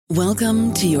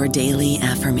Welcome to your daily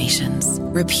affirmations.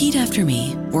 Repeat after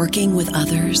me. Working with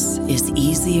others is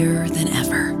easier than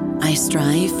ever. I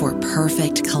strive for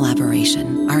perfect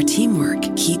collaboration. Our teamwork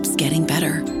keeps getting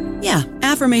better. Yeah,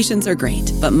 affirmations are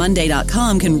great, but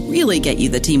Monday.com can really get you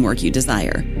the teamwork you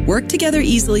desire. Work together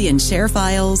easily and share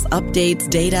files, updates,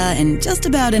 data, and just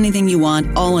about anything you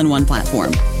want all in one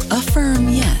platform. Affirm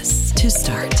yes to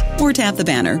start, or tap the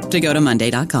banner to go to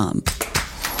Monday.com.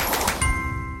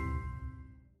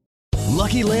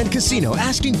 Lucky Land Casino,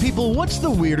 asking people, what's the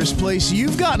weirdest place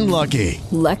you've gotten lucky?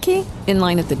 Lucky? In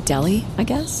line at the deli, I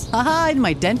guess? Aha, in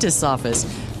my dentist's office.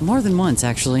 More than once,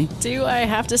 actually. Do I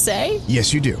have to say?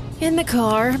 Yes, you do. In the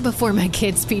car before my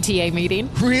kids' PTA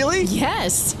meeting. Really?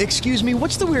 Yes. Excuse me,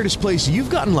 what's the weirdest place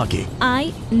you've gotten lucky?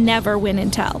 I never win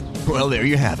and tell. Well, there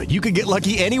you have it. You can get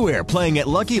lucky anywhere, playing at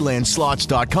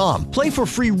LuckyLandSlots.com. Play for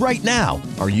free right now.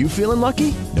 Are you feeling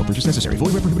lucky? No purchase necessary.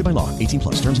 Void where prohibited by law. 18+.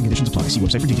 Terms and conditions apply. See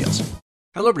website for details.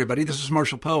 Hello, everybody. This is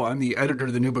Marshall Poe. I'm the editor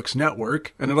of the New Books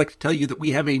Network, and I'd like to tell you that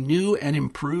we have a new and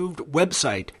improved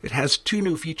website. It has 2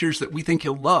 new features that we think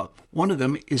you'll love. One of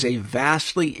them is a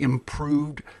vastly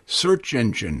improved search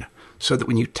engine, so that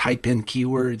when you type in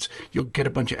keywords, you'll get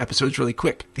a bunch of episodes really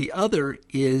quick. The other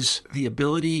is the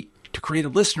ability to create a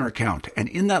listener account, and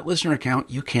in that listener account,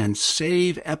 you can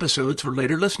save episodes for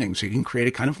later listening, so you can create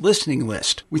a kind of listening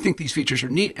list. We think these features are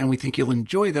neat, and we think you'll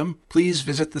enjoy them. Please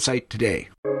visit the site today.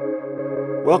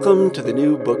 Welcome to the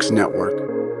New Books Network.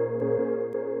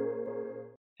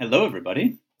 Hello,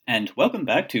 everybody, and welcome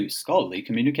back to Scholarly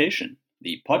Communication,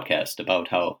 the podcast about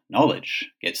how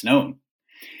knowledge gets known.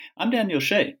 I'm Daniel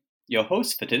Shea, your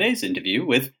host for today's interview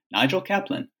with Nigel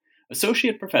Kaplan,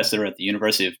 Associate Professor at the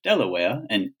University of Delaware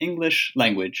and English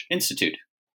Language Institute.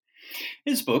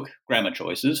 His book, Grammar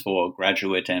Choices for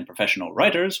Graduate and Professional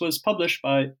Writers, was published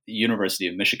by the University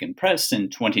of Michigan Press in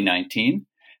 2019,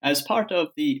 as part of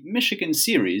the Michigan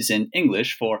series in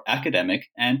English for academic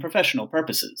and professional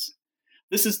purposes.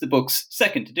 This is the book's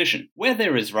 2nd edition. Where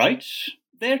there is right,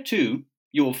 there too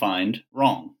you will find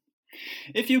wrong.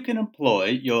 If you can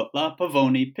employ your La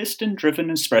Pavoni piston-driven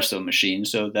espresso machine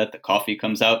so that the coffee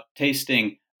comes out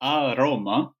tasting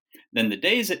aroma, then the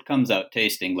days it comes out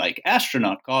tasting like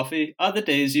astronaut coffee are the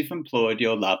days you've employed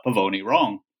your La Pavoni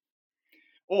wrong.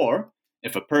 Or,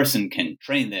 if a person can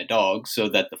train their dog so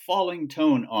that the falling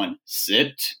tone on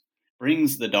sit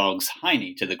brings the dog's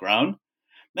hiney to the ground,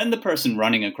 then the person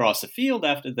running across a field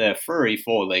after their furry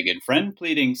 4-legged friend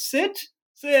pleading sit,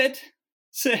 sit,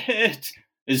 sit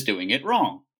is doing it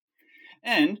wrong.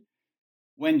 And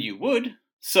when you would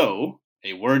sow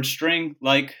a word string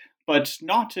like but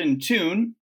not in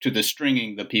tune to the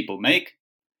stringing the people make,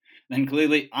 then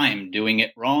clearly I'm doing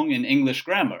it wrong in English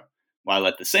grammar, while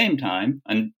at the same time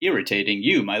I'm irritating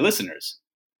you, my listeners.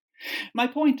 My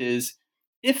point is,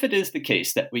 if it is the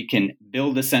case that we can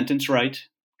build a sentence right,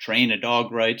 train a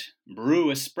dog right,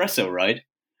 brew espresso right,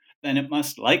 then it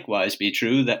must likewise be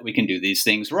true that we can do these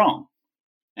things wrong.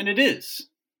 And it is.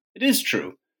 It is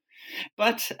true.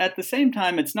 But at the same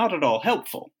time, it's not at all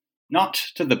helpful. Not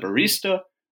to the barista,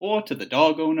 or to the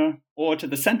dog owner, or to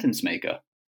the sentence maker.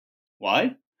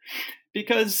 Why?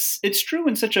 Because it's true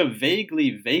in such a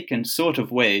vaguely vacant sort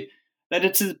of way that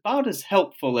it's about as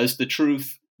helpful as the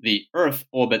truth, the Earth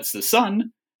orbits the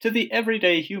Sun, to the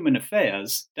everyday human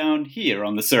affairs down here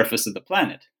on the surface of the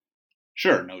planet.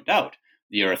 Sure, no doubt,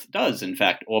 the Earth does in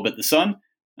fact orbit the Sun,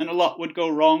 and a lot would go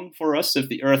wrong for us if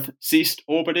the Earth ceased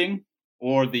orbiting,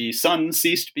 or the Sun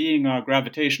ceased being our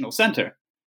gravitational center.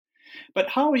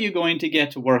 But how are you going to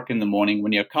get to work in the morning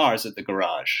when your car's at the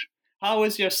garage? How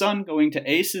is your son going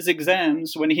to ace his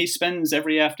exams when he spends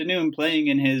every afternoon playing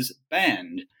in his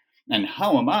band? And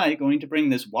how am I going to bring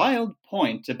this wild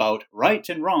point about right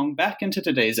and wrong back into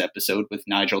today's episode with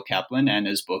Nigel Kaplan and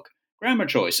his book, Grammar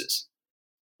Choices?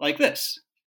 Like this.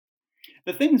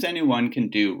 The things anyone can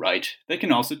do right, they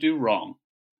can also do wrong.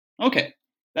 Okay,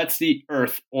 that's the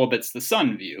Earth orbits the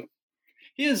Sun view.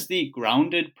 Here's the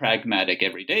grounded, pragmatic,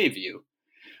 everyday view.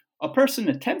 A person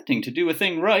attempting to do a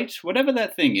thing right, whatever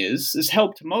that thing is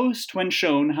helped most when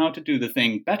shown how to do the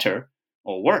thing better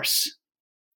or worse.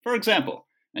 For example,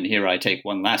 and here I take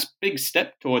one last big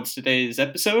step towards today's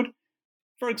episode.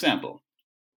 For example,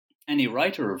 any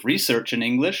writer of research in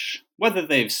English, whether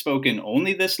they've spoken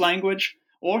only this language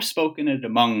or spoken it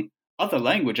among other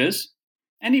languages,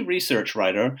 any research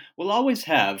writer will always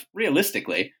have,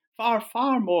 realistically,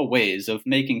 far more ways of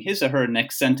making his or her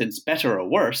next sentence better or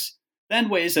worse than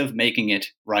ways of making it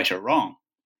right or wrong.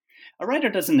 A writer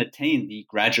doesn't attain the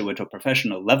graduate or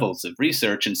professional levels of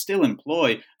research and still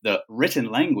employ the written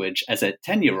language as a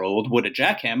 10-year-old would a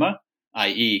jackhammer,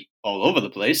 i.e., all over the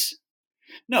place.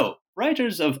 No,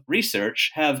 writers of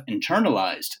research have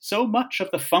internalized so much of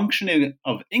the functioning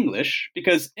of English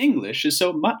because English is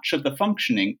so much of the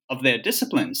functioning of their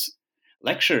disciplines.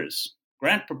 Lectures,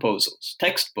 grant proposals,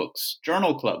 textbooks,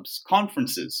 journal clubs,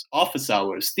 conferences, office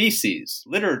hours, theses,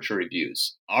 literature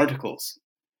reviews, articles.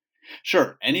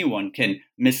 Sure, anyone can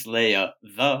mislay a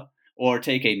the or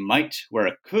take a might where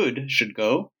a could should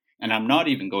go, and I'm not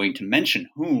even going to mention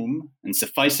whom, and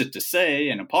suffice it to say,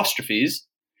 and apostrophes.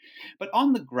 But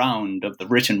on the ground of the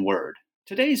written word,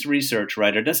 today's research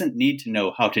writer doesn't need to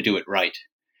know how to do it right.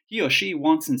 He or she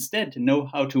wants instead to know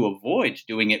how to avoid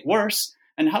doing it worse,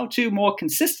 and how to more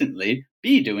consistently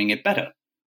be doing it better.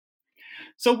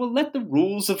 So we'll let the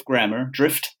rules of grammar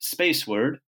drift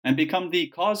spaceward and become the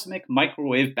cosmic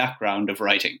microwave background of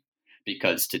writing,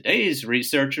 because today's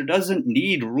researcher doesn't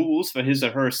need rules for his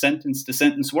or her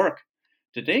sentence-to-sentence work.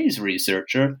 Today's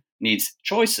researcher needs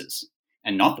choices,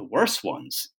 and not the worse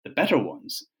ones, the better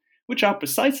ones, which are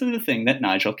precisely the thing that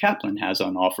Nigel Kaplan has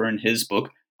on offer in his book,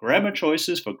 Grammar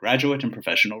Choices for Graduate and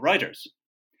Professional Writers.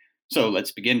 So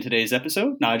let's begin today's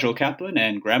episode. Nigel Kaplan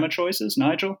and Grammar Choices.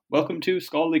 Nigel, welcome to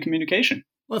Scholarly Communication.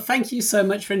 Well, thank you so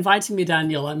much for inviting me,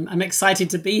 Daniel. I'm excited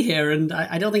to be here, and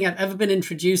I don't think I've ever been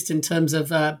introduced in terms of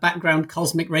background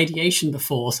cosmic radiation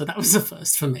before, so that was a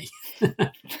first for me.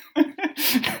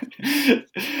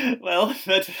 Well,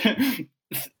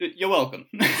 you're welcome.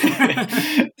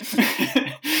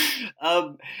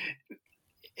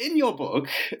 In your book,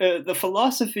 the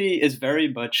philosophy is very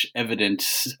much evident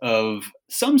of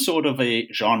some sort of a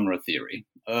genre theory,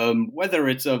 whether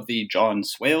it's of the John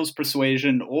Swales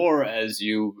persuasion or, as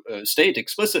you state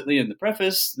explicitly in the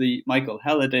preface, the Michael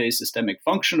Halliday systemic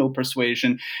functional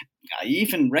persuasion. I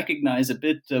even recognize a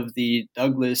bit of the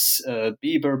Douglas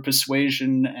Bieber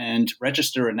persuasion and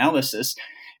register analysis.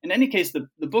 In any case, the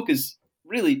book is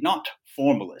really not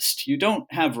formalist. You don't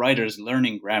have writers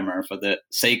learning grammar for the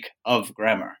sake of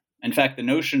grammar. In fact, the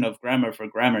notion of grammar for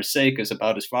grammar's sake is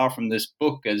about as far from this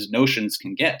book as notions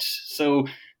can get. So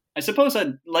I suppose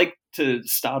I'd like to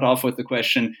start off with the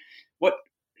question, what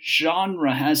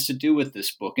genre has to do with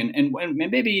this book? And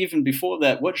maybe even before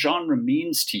that, what genre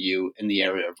means to you in the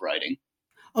area of writing?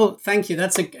 Oh, thank you.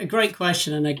 That's a great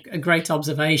question and a great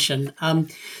observation.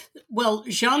 Well,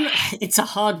 genre, it's a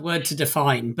hard word to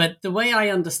define, but the way I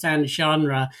understand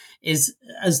genre is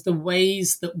as the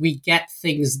ways that we get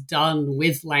things done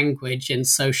with language in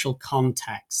social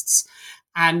contexts.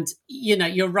 And, you know,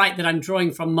 you're right that I'm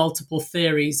drawing from multiple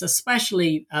theories,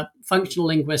 especially functional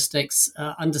linguistics,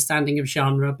 understanding of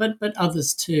genre, but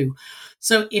others too.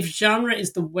 So if genre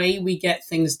is the way we get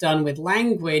things done with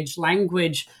language,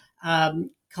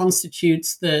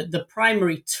 constitutes the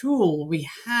primary tool we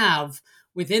have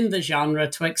within the genre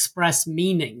to express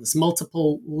meanings,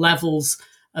 multiple levels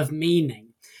of meaning.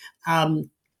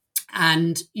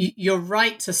 And you're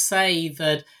right to say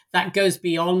that goes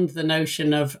beyond the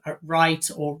notion of right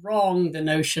or wrong, the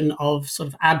notion of sort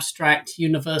of abstract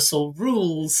universal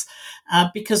rules,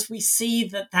 because we see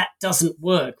that doesn't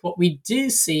work. What we do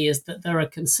see is that there are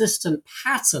consistent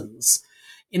patterns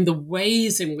in the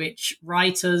ways in which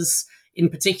writers in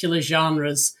particular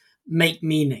genres make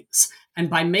meanings. And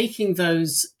by making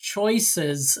those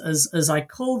choices, as I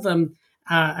call them,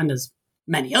 and as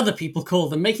many other people call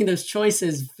them, making those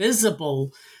choices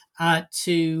visible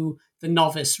to the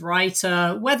novice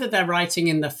writer, whether they're writing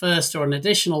in the first or an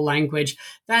additional language,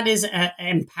 that is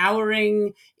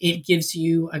empowering. It gives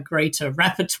you a greater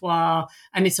repertoire,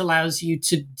 and it allows you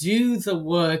to do the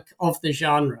work of the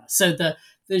genre. So the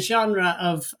genre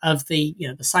of the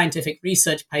the scientific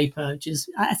research paper, which is,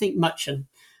 I think, much and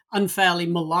unfairly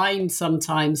maligned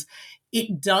sometimes,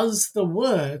 it does the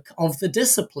work of the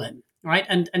discipline, right?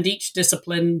 And each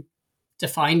discipline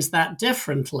defines that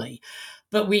differently.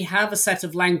 But we have a set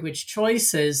of language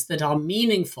choices that are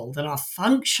meaningful, that are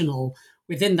functional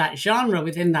within that genre,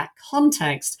 within that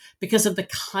context, because of the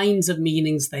kinds of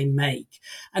meanings they make.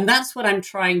 And that's what I'm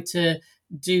trying to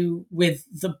do with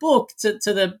the book to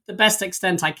the best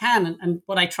extent I can. And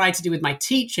what I try to do with my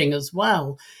teaching as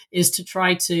well is to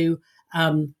try to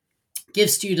give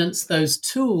students those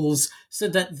tools so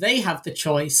that they have the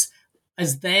choice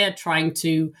as they're trying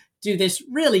to do this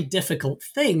really difficult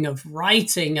thing of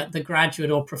writing at the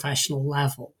graduate or professional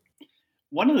level.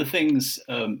 One of the things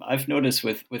I've noticed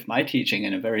with my teaching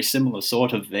in a very similar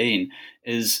sort of vein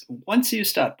is once you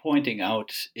start pointing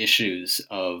out issues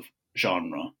of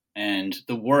genre and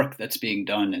the work that's being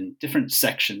done in different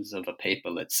sections of a paper,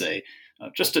 let's say,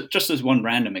 just as one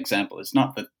random example, it's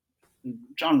not that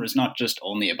genre is not just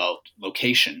only about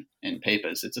location in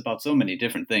papers. It's about so many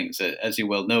different things, as you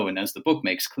well know, and as the book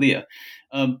makes clear.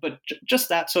 But just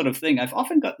that sort of thing, I've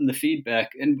often gotten the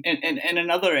feedback in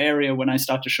another area when I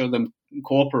start to show them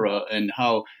corpora and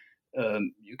how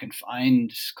you can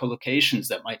find collocations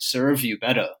that might serve you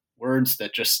better, words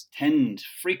that just tend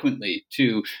frequently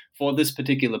to, for this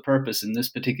particular purpose and this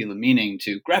particular meaning,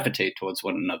 to gravitate towards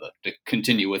one another, to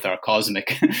continue with our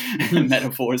cosmic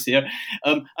metaphors here.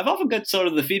 I've often got sort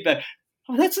of the feedback,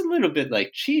 oh, that's a little bit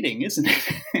like cheating, isn't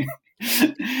it?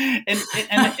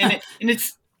 and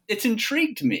it's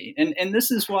intrigued me. And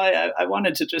this is why I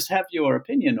wanted to just have your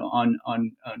opinion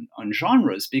on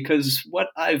genres, because what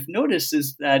I've noticed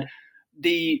is that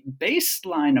the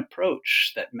baseline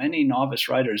approach that many novice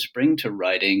writers bring to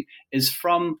writing is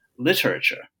from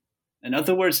literature. In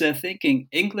other words, they're thinking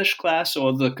English class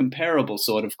or the comparable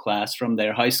sort of class from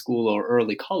their high school or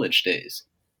early college days.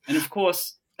 And of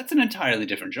course, that's an entirely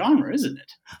different genre, isn't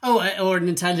it? Oh, or an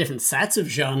entirely different set of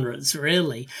genres,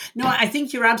 really. No, I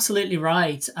think you're absolutely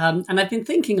right. And I've been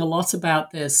thinking a lot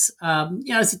about this,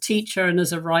 as a teacher and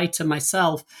as a writer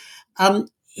myself.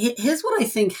 Here's what I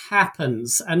think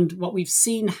happens, and what we've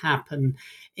seen happen,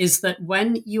 is that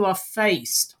when you are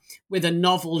faced with a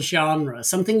novel genre,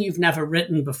 something you've never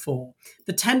written before,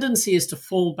 the tendency is to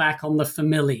fall back on the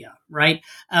familiar, right?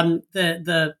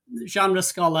 The genre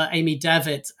scholar Amy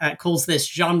Devitt calls this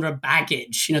genre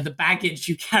baggage, the baggage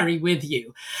you carry with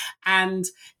you. And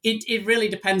it really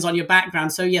depends on your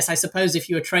background. So yes, I suppose if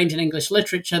you were trained in English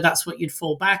literature, that's what you'd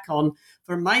fall back on.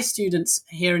 For my students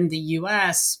here in the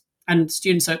US, and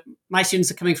my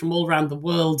students are coming from all around the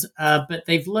world, but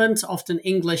they've learned often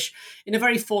English in a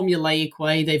very formulaic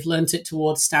way. They've learned it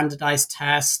towards standardized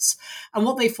tests. And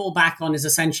what they fall back on is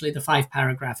essentially the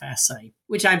 5-paragraph essay,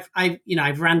 which I've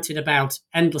ranted about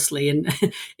endlessly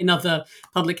in other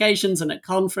publications and at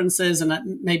conferences,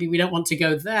 and maybe we don't want to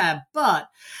go there. But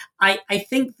I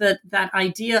think that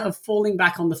idea of falling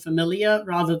back on the familiar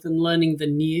rather than learning the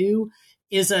new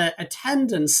is a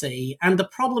tendency. And the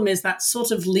problem is that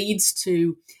sort of leads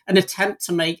to an attempt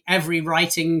to make every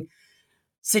writing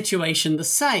situation the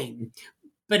same.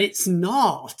 But it's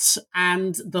not.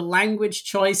 And the language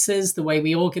choices, the way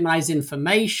we organize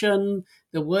information,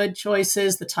 the word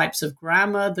choices, the types of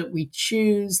grammar that we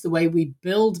choose, the way we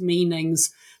build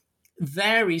meanings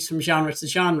varies from genre to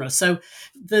genre. So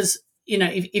there's,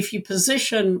 if you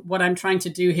position what I'm trying to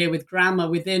do here with grammar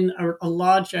within a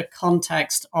larger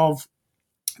context of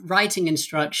writing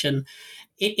instruction,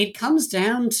 it comes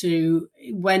down to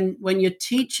when you're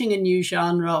teaching a new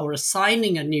genre or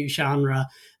assigning a new genre,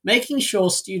 making sure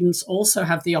students also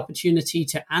have the opportunity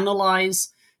to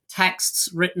analyze texts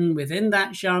written within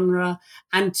that genre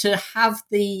and to have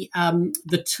the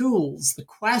tools, the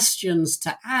questions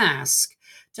to ask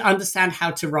to understand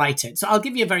how to write it. So I'll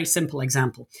give you a very simple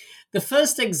example. The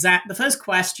first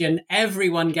question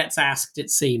everyone gets asked,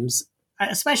 it seems,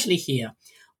 especially here,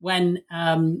 when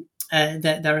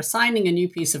they're assigning a new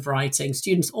piece of writing,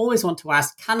 students always want to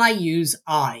ask, can I use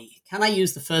I? Can I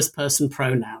use the first person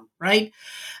pronoun, right?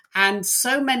 And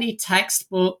so many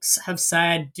textbooks have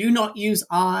said, do not use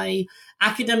I.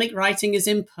 Academic writing is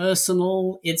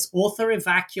impersonal. It's author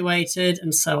evacuated,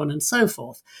 and so on and so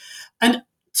forth. And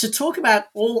to talk about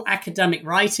all academic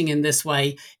writing in this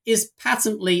way is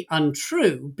patently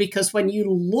untrue, because when you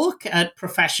look at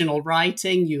professional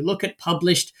writing, you look at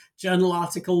published journal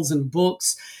articles and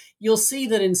books, you'll see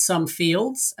that in some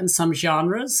fields and some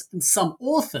genres and some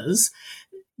authors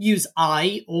use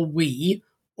I or we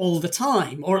all the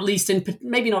time, or at least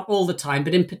maybe not all the time,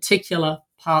 but in particular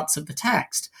parts of the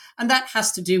text. And that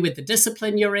has to do with the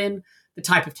discipline you're in, the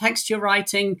type of text you're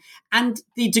writing, and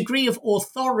the degree of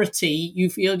authority you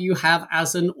feel you have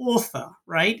as an author,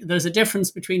 right? There's a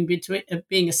difference between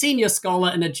being a senior scholar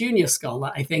and a junior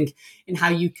scholar, I think, in how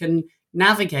you can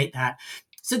navigate that.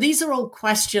 So these are all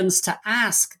questions to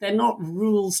ask. They're not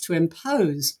rules to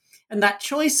impose. And that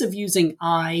choice of using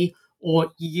I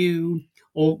or you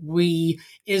or we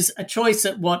is a choice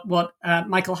at what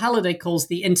Michael Halliday calls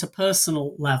the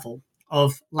interpersonal level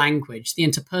of language, the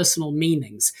interpersonal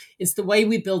meanings. It's the way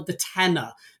we build the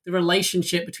tenor, the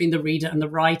relationship between the reader and the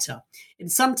writer. In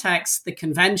some texts, the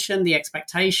convention, the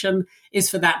expectation is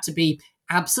for that to be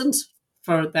absent,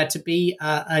 for there to be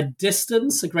a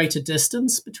distance, a greater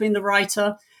distance between the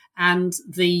writer and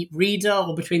the reader,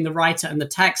 or between the writer and the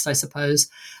text, I suppose.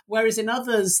 Whereas in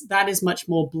others, that is much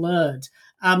more blurred.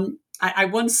 I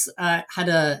once had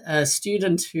a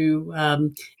student who,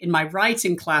 in my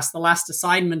writing class, the last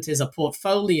assignment is a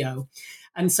portfolio.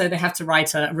 And so they have to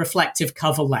write a reflective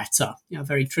cover letter, a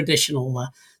very traditional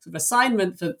sort of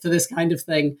assignment for this kind of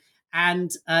thing.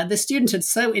 And the student had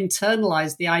so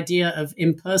internalized the idea of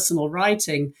impersonal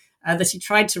writing that he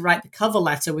tried to write the cover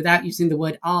letter without using the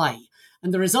word I.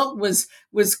 And the result was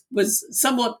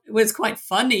quite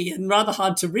funny and rather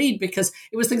hard to read, because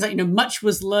it was things like, much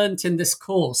was learnt in this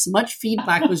course, much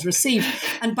feedback was received.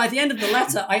 And by the end of the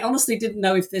letter, I honestly didn't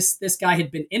know if this guy had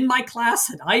been in my class.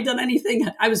 Had I done anything?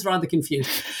 I was rather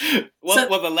confused.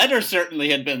 Well, the letter certainly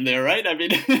had been there, right? I mean,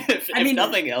 if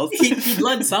nothing else. He'd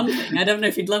learned something. I don't know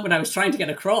if he'd learned what I was trying to get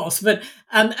across, but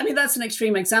that's an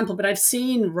extreme example. But I've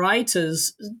seen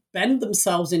writers bend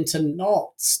themselves into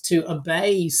knots to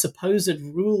obey supposed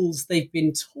rules they've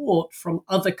been taught from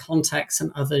other contexts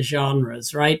and other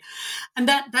genres, right? And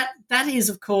that is,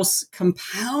 of course,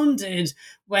 compounded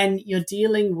when you're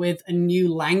dealing with a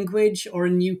new language or a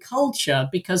new culture,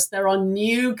 because there are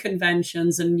new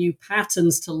conventions and new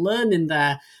patterns to learn in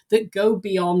there that go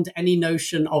beyond any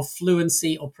notion of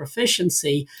fluency or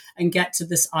proficiency and get to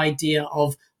this idea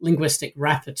of linguistic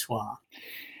repertoire.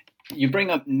 You bring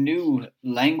up new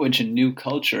language and new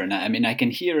culture, and I can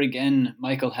hear again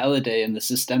Michael Halliday and the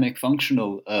systemic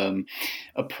functional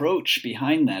approach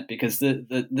behind that, because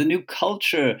the new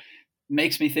culture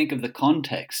makes me think of the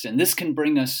context, and this can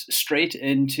bring us straight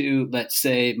into, let's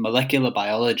say, molecular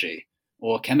biology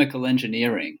or chemical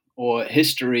engineering or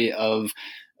history of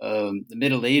the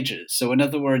Middle Ages. So in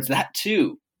other words, that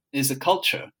too is a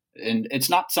culture. And it's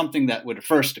not something that would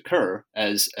first occur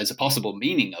as a possible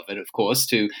meaning of it, of course,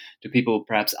 to people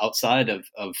perhaps outside of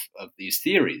these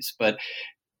theories. But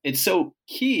it's so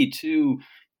key to,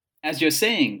 as you're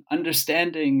saying,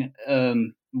 understanding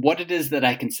what it is that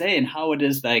I can say and how it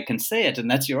is that I can say it. And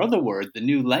that's your other word, the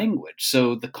new language.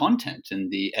 So the content in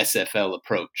the SFL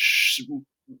approach,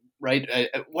 right?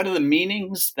 What are the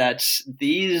meanings that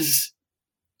these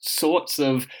sorts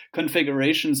of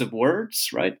configurations of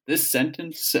words, right? This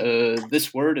sentence,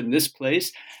 this word in this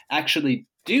place actually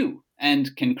do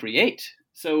and can create.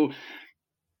 So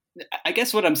I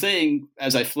guess what I'm saying,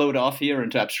 as I float off here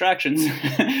into abstractions,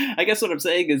 I guess what I'm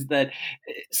saying is that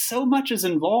so much is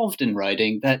involved in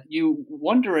writing that you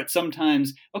wonder at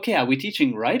sometimes, okay, are we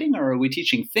teaching writing or are we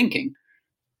teaching thinking?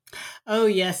 Oh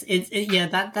yes,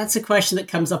 that's a question that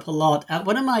comes up a lot.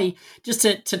 One of my, just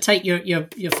to take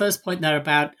your first point there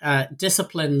about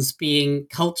disciplines being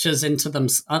cultures unto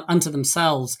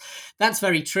themselves, that's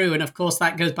very true, and of course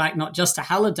that goes back not just to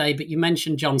Halliday, but you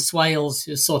mentioned John Swales,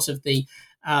 who's sort of the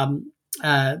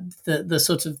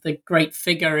sort of the great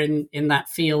figure in that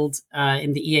field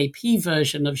in the EAP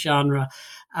version of genre.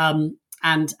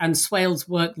 And Swales'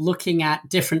 work looking at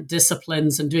different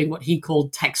disciplines and doing what he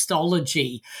called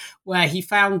textology, where he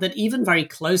found that even very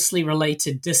closely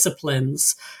related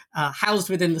disciplines housed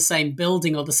within the same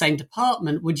building or the same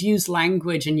department would use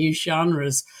language and use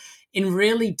genres in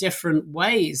really different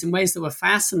ways, in ways that were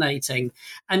fascinating.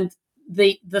 And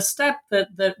the step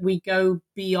that we go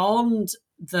beyond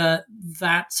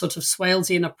that sort of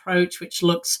Swalesian approach, which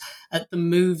looks at the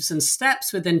moves and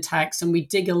steps within text, and we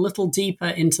dig a little deeper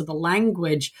into the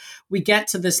language, we get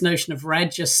to this notion of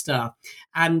register.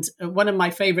 And one of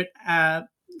my favorite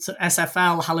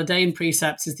SFL Hallidayan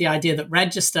precepts is the idea that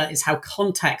register is how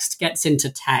context gets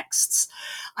into texts.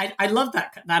 I love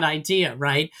that idea,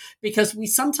 right? Because we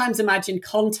sometimes imagine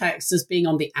context as being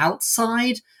on the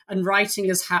outside and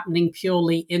writing as happening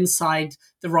purely inside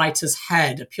the writer's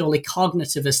head, a purely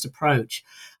cognitivist approach.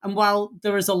 And while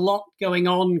there is a lot going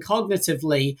on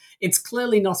cognitively, it's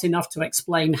clearly not enough to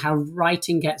explain how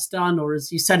writing gets done, or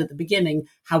as you said at the beginning,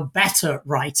 how better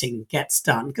writing gets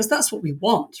done, because that's what we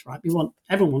want, right?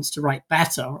 Everyone wants to write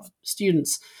better.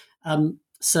 Students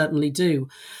certainly do.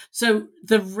 So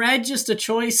the register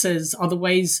choices are the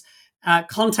ways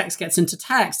context gets into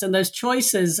text, and those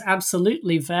choices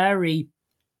absolutely vary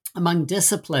among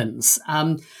disciplines.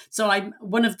 So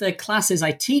one of the classes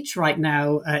I teach right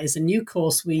now is a new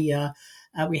course we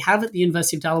have at the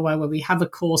University of Delaware, where we have a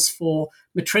course for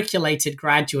matriculated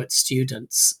graduate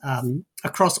students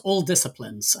across all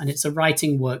disciplines, and it's a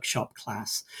writing workshop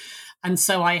class. And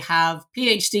so I have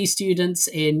PhD students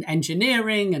in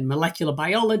engineering and molecular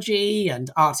biology and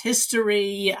art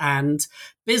history and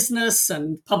business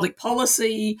and public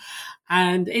policy.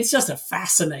 And it's just a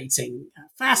fascinating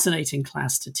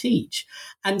class to teach.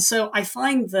 And so I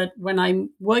find that when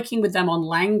I'm working with them on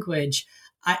language,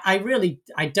 I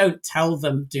don't tell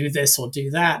them do this or do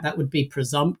that. That would be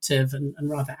presumptive and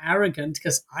rather arrogant,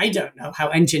 because I don't know how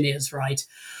engineers write.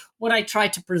 What I try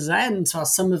to present are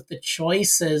some of the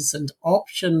choices and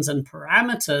options and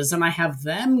parameters, and I have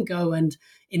them go and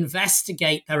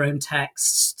investigate their own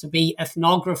texts to be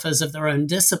ethnographers of their own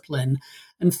discipline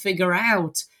and figure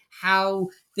out how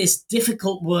this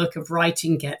difficult work of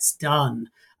writing gets done.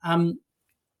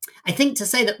 I think to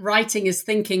say that writing is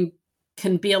thinking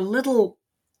can be a little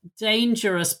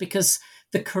dangerous, because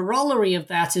the corollary of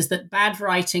that is that bad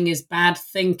writing is bad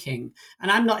thinking.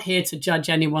 And I'm not here to judge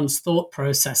anyone's thought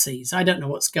processes. I don't know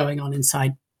what's going on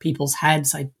inside people's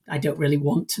heads. I don't really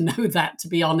want to know that, to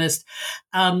be honest.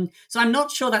 So I'm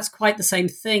not sure that's quite the same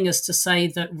thing as to say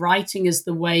that writing is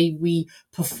the way we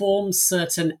perform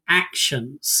certain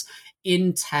actions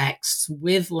in text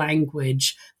with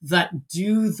language that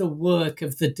do the work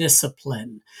of the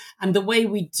discipline. And the way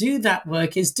we do that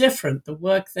work is different. The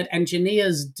work that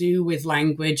engineers do with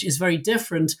language is very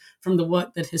different from the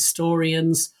work that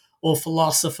historians or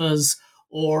philosophers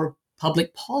or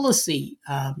public policy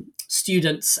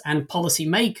students and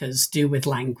policymakers do with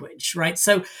language, right?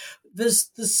 So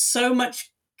there's so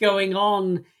much going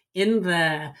on in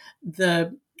there.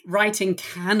 The writing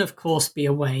can, of course, be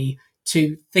a way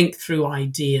to think through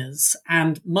ideas,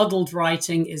 and muddled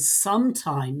writing is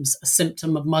sometimes a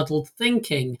symptom of muddled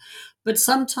thinking, but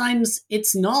sometimes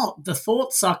it's not. The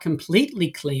thoughts are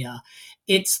completely clear.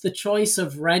 It's the choice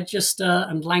of register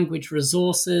and language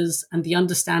resources and the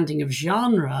understanding of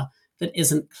genre that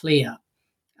isn't clear.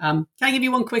 Can I give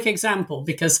you one quick example?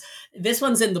 Because this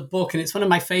one's in the book and it's one of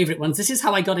my favorite ones. This is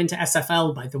how I got into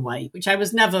SFL, by the way, which I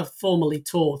was never formally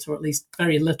taught, or at least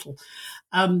very little.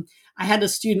 I had a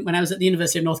student when I was at the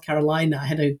University of North Carolina. I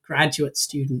had a graduate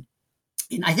student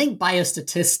in, I think,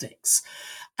 biostatistics.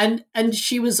 And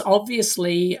she was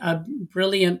obviously a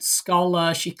brilliant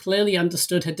scholar. She clearly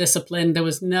understood her discipline. There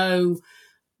was no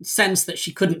sense that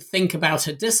she couldn't think about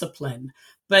her discipline.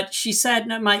 But she said,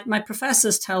 no, my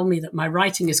professors tell me that my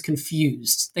writing is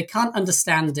confused. They can't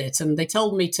understand it. And they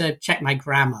told me to check my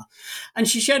grammar. And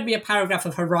she showed me a paragraph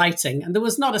of her writing, and there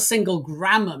was not a single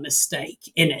grammar mistake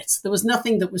in it. There was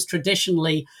nothing that was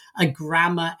traditionally a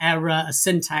grammar error, a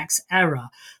syntax error.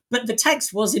 But the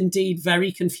text was indeed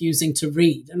very confusing to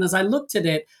read. And as I looked at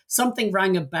it, something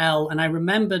rang a bell. And I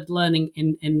remembered learning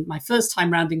in my first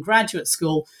time round in graduate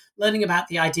school, learning about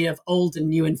the idea of old and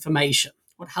new information,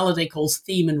 what Halliday calls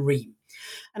theme and reme.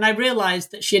 And I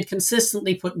realized that she had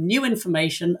consistently put new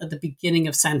information at the beginning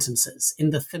of sentences in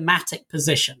the thematic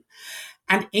position.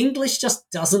 And English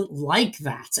just doesn't like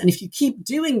that. And if you keep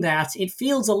doing that, it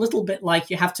feels a little bit like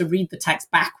you have to read the text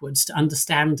backwards to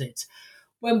understand it.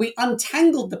 When we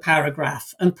untangled the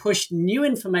paragraph and pushed new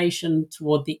information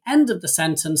toward the end of the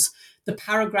sentence, the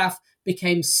paragraph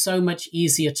became so much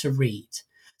easier to read.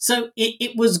 So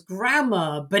it was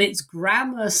grammar, but it's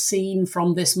grammar seen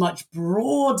from this much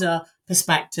broader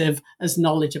perspective as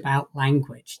knowledge about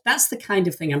language. That's the kind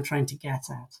of thing I'm trying to get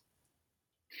at.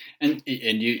 And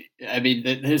you, I mean,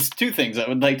 there's two things I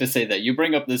would like to say. That you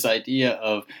bring up this idea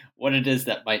of what it is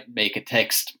that might make a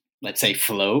text, let's say,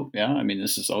 flow. Yeah, I mean,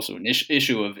 this is also an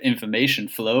issue of information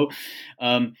flow,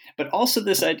 but also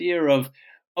this idea of,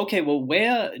 okay, well,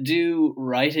 where do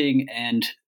writing and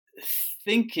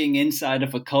thinking inside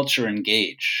of a culture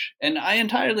engage? And I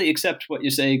entirely accept what you're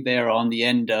saying there on the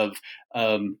end of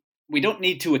we don't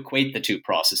need to equate the two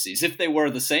processes. If they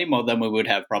were the same, well, then we would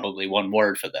have probably one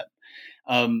word for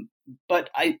them. But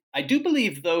I do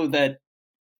believe, though, that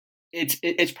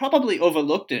it's probably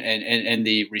overlooked, and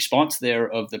the response there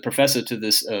of the professor to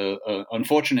this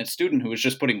unfortunate student who was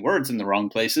just putting words in the wrong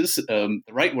places, the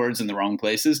right words in the wrong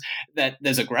places, that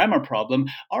there's a grammar problem,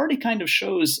 already kind of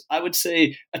shows, I would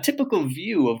say, a typical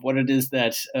view of what it is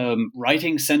that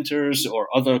writing centers or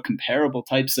other comparable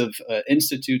types of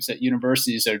institutes at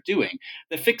universities are doing.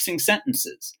 They're fixing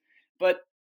sentences. But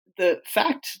the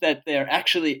fact that they're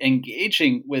actually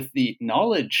engaging with the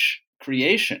knowledge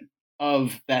creation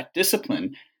of that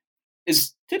discipline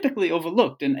is typically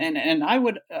overlooked. And I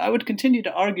would continue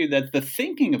to argue that the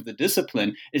thinking of the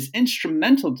discipline is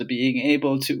instrumental to being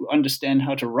able to understand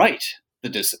how to write the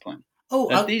discipline.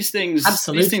 These things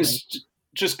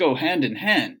just go hand in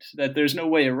hand, that there's no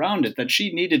way around it, that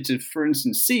she needed to, for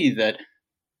instance, see that,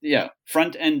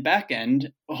 front end, back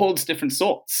end holds different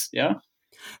sorts. Yeah.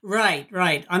 Right.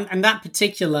 And that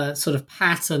particular sort of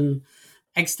pattern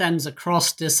extends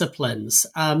across disciplines.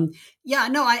 I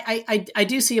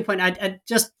do see your point. I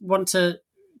just want to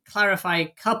clarify a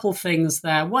couple things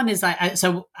there. One is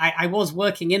I was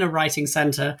working in a writing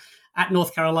center at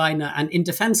North Carolina, and in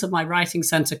defense of my writing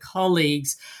center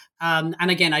colleagues, and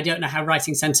again, I don't know how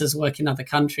writing centers work in other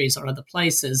countries or other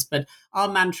places, but our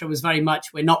mantra was very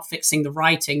much, we're not fixing the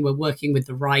writing, we're working with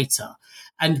the writer.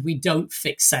 And we don't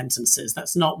fix sentences.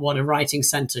 That's not what a writing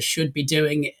center should be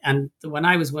doing. And the one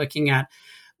I was working at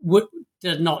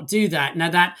did not do that.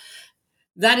 Now,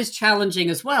 that is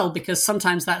challenging as well, because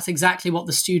sometimes that's exactly what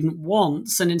the student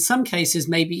wants. And in some cases,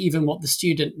 maybe even what the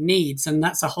student needs. And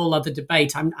that's a whole other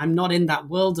debate. I'm not in that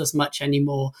world as much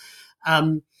anymore.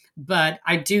 But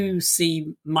I do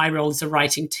see my role as a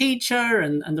writing teacher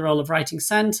and the role of writing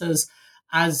centers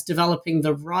as developing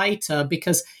the writer,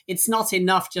 because it's not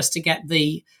enough just to get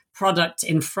the product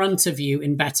in front of you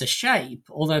in better shape,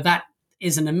 although that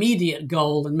is an immediate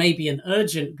goal and maybe an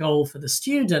urgent goal for the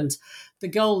student. The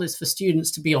goal is for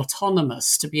students to be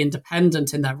autonomous, to be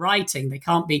independent in their writing. They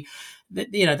can't be,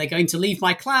 they're going to leave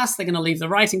my class, they're going to leave the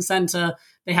writing center,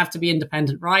 they have to be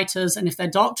independent writers. And if they're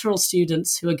doctoral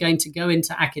students who are going to go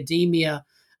into academia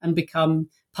and become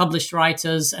published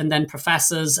writers and then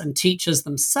professors and teachers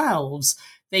themselves,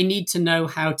 they need to know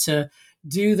how to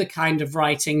do the kind of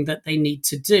writing that they need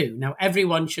to do. Now,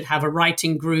 everyone should have a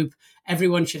writing group.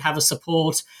 Everyone should have a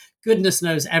support. Goodness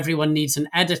knows everyone needs an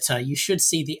editor. You should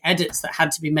see the edits that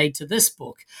had to be made to this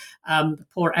book. The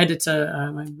poor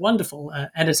editor, my wonderful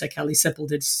editor, Kelly Sipple,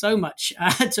 did so much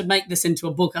to make this into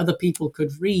a book other people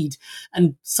could read.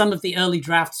 And some of the early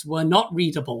drafts were not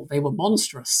readable. They were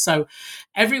monstrous. So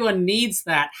everyone needs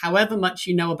that, however much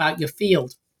you know about your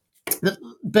field.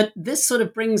 But this sort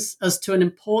of brings us to an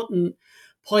important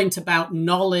point about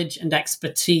knowledge and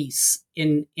expertise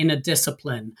in a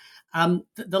discipline.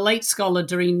 The late scholar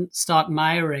Doreen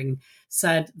Stark-Meyering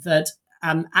said that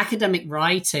academic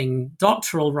writing,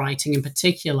 doctoral writing in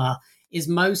particular, is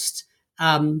most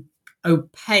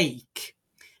opaque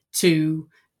to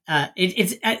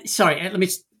sorry, let me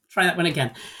try that one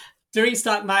again. Doreen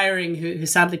Stark-Meyering, who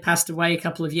sadly passed away a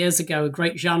couple of years ago, a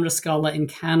great genre scholar in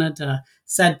Canada,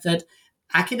 said that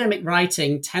academic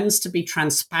writing tends to be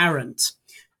transparent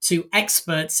to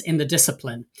experts in the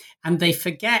discipline, and they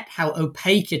forget how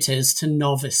opaque it is to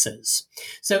novices.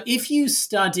 So if you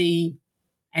study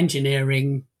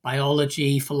engineering,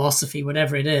 biology, philosophy,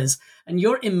 whatever it is, and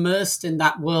you're immersed in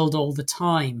that world all the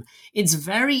time, it's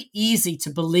very easy to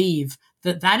believe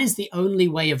that that is the only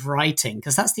way of writing,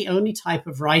 because that's the only type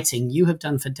of writing you have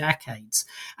done for decades.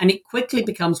 And it quickly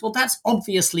becomes, well, that's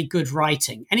obviously good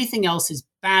writing. Anything else is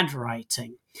bad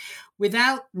writing.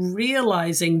 Without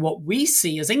realizing what we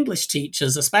see as English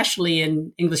teachers, especially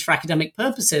in English for academic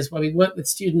purposes, where we work with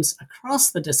students across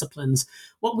the disciplines,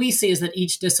 what we see is that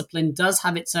each discipline does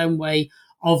have its own way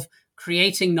of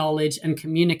creating knowledge and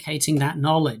communicating that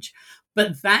knowledge.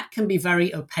 But that can be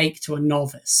very opaque to a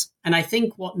novice. And I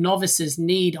think what novices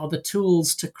need are the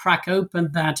tools to crack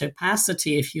open that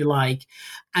opacity, if you like.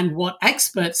 And what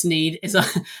experts need is a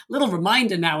little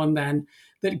reminder now and then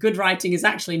that good writing is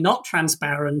actually not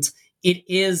transparent. It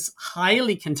is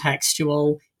highly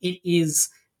contextual. It is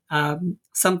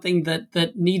something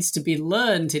that needs to be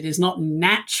learned. It is not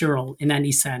natural in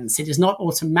any sense. It is not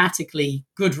automatically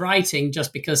good writing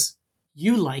just because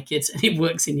you like it and it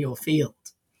works in your field.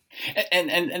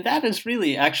 And that is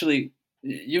really actually,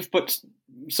 you've put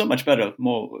so much better,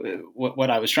 more what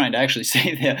I was trying to actually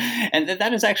say there. And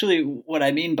that is actually what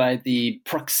I mean by the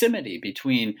proximity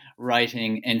between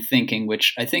writing and thinking,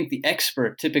 which I think the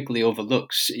expert typically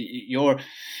overlooks. Your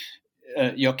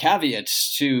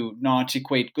caveats to not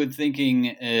equate good thinking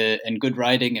and good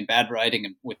writing and bad writing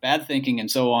and with bad thinking and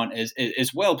so on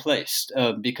is well placed,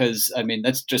 because, I mean,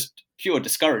 that's just pure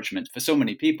discouragement for so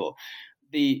many people.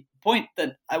 The point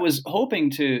that I was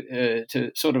hoping to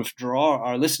sort of draw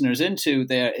our listeners into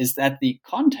there is that the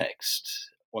context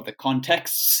or the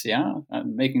contexts,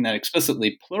 I'm making that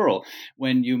explicitly plural,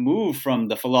 when you move from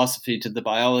the philosophy to the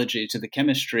biology to the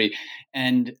chemistry,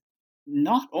 and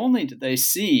not only do they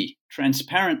see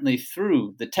transparently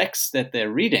through the text that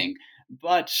they're reading,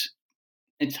 but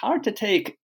it's hard to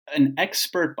take an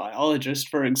expert biologist,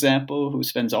 for example, who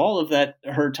spends all of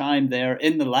her time there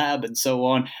in the lab and so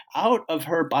on, out of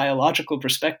her biological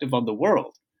perspective on the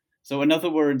world. So in other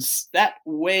words, that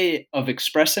way of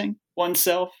expressing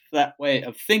oneself, that way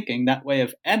of thinking, that way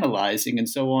of analyzing and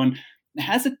so on,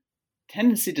 has a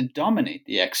tendency to dominate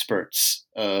the expert's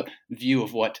view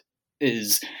of what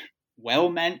is well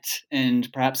meant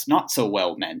and perhaps not so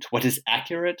well meant, what is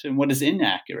accurate and what is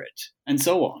inaccurate, and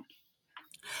so on.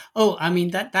 Oh, I mean,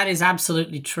 that is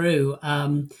absolutely true.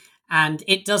 And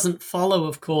it doesn't follow,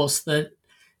 of course, that,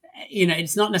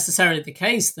 it's not necessarily the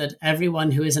case that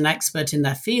everyone who is an expert in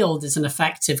their field is an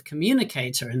effective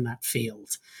communicator in that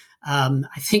field.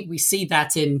 I think we see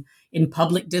that in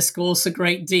public discourse a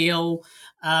great deal.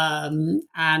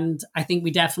 And I think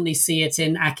we definitely see it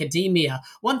in academia.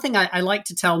 One thing I like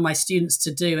to tell my students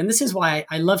to do, and this is why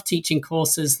I love teaching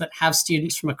courses that have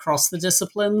students from across the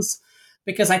disciplines,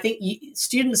 because I think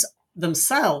students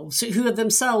themselves, who are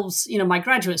themselves, my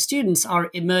graduate students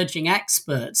are emerging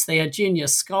experts. They are junior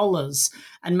scholars,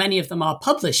 and many of them are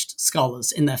published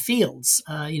scholars in their fields.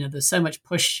 There's so much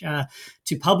push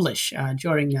to publish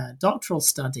during doctoral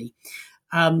study.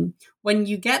 When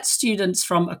you get students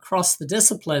from across the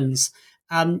disciplines,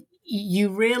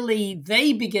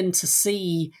 they begin to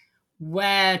see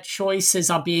where choices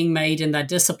are being made in their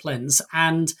disciplines.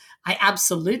 And I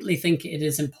absolutely think it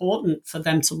is important for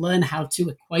them to learn how to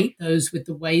equate those with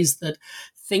the ways that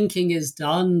thinking is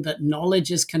done, that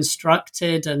knowledge is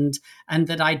constructed, and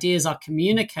that ideas are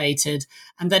communicated,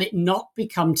 and that it not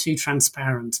become too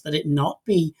transparent, that it not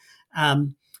be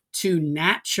too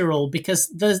natural, because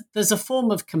there's a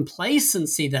form of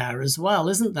complacency there as well,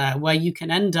 isn't there, where you can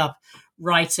end up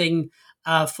writing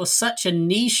for such a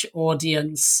niche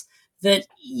audience that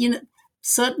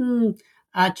certain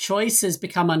choices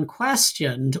become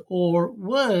unquestioned, or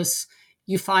worse,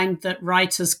 you find that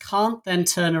writers can't then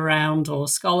turn around, or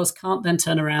scholars can't then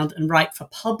turn around and write for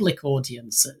public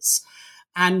audiences.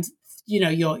 And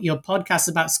your podcast is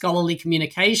about scholarly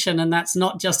communication, and that's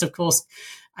not just, of course,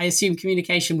 I assume,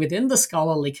 communication within the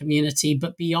scholarly community,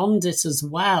 but beyond it as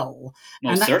well.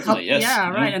 Most certainly, yes. Yeah,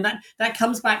 right. And that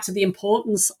comes back to the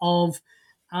importance of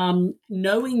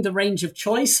knowing the range of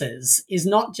choices is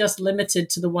not just limited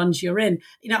to the ones you're in.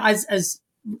 As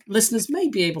listeners may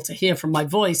be able to hear from my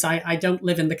voice, I don't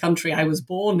live in the country I was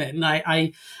born in.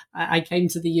 I came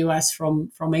to the US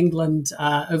from England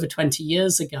over 20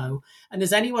 years ago. And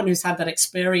as anyone who's had that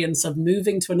experience of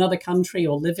moving to another country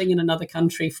or living in another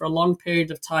country for a long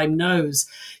period of time knows,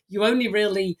 you only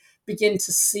really begin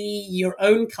to see your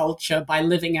own culture by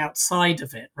living outside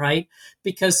of it, right?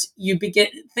 Because you begin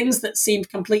things that seemed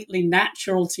completely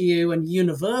natural to you and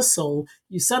universal,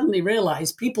 you suddenly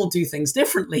realize people do things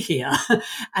differently here.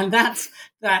 And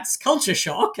that's culture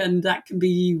shock, and that can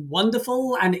be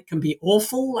wonderful, and it can be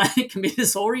awful, and it can be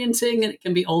disorienting, and it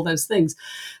can be all those things.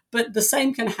 But the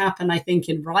same can happen, I think,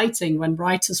 in writing, when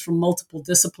writers from multiple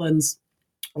disciplines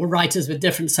or writers with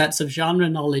different sets of genre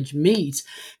knowledge meet.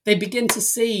 They begin to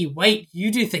see, wait,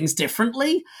 you do things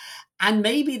differently? And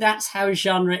maybe that's how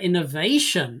genre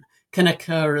innovation can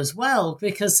occur as well.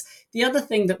 Because the other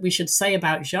thing that we should say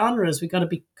about genre is we've got to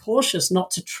be cautious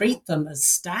not to treat them as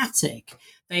static.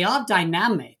 They are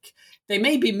dynamic. They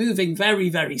may be moving very,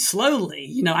 very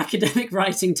slowly. Academic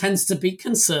writing tends to be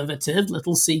conservative,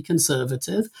 little c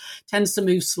conservative, tends to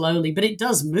move slowly, but it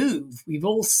does move. We've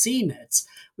all seen it.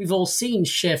 We've all seen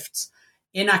shifts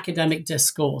in academic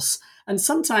discourse. And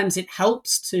sometimes it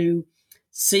helps to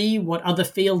see what other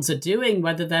fields are doing,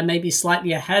 whether they're maybe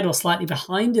slightly ahead or slightly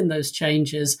behind in those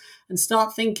changes, and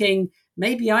start thinking,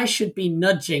 maybe I should be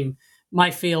nudging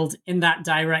my field in that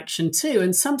direction too.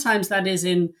 And sometimes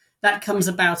that comes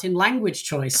about in language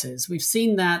choices. We've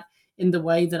seen that in the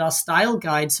way that our style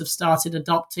guides have started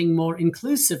adopting more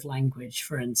inclusive language,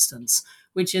 for instance,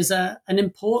 which is an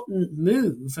important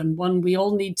move and one we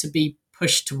all need to be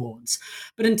pushed towards.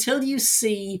 But until you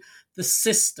see the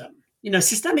system,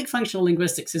 systemic functional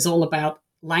linguistics is all about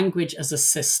language as a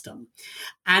system.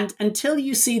 And until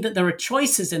you see that there are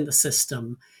choices in the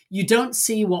system, you don't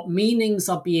see what meanings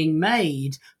are being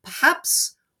made,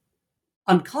 perhaps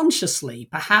unconsciously,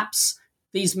 perhaps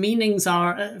these meanings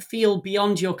feel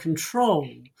beyond your control.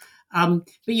 But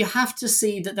you have to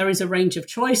see that there is a range of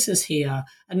choices here.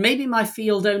 And maybe my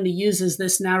field only uses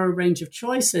this narrow range of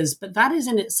choices, but that is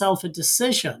in itself a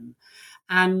decision.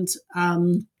 And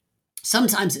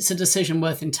sometimes it's a decision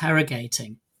worth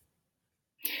interrogating.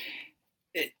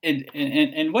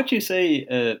 And what you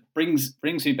say brings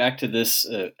me back to this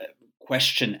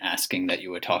question asking that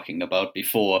you were talking about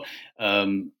before,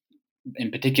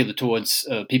 in particular towards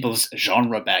people's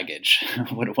genre baggage.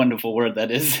 What a wonderful word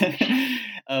that is.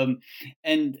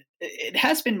 And it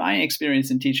has been my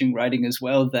experience in teaching writing as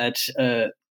well that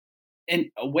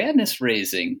awareness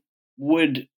raising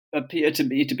would appear to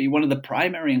be one of the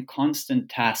primary and constant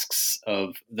tasks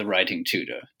of the writing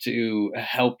tutor, to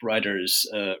help writers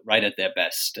write at their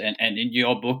best. And in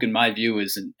your book, in my view,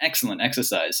 is an excellent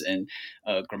exercise in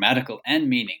grammatical and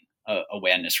meaning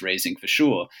awareness raising for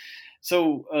sure.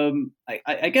 So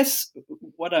I guess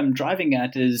what I'm driving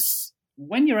at is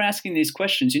when you're asking these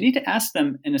questions, you need to ask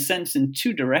them in a sense in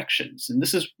two directions. And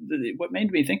this is what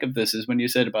made me think of this is when you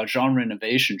said about genre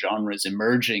innovation, genres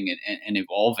emerging and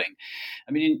evolving.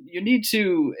 I mean, you need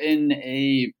to, in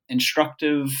a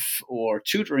instructive or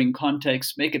tutoring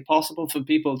context, make it possible for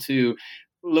people to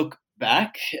look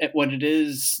back at what it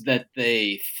is that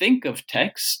they think of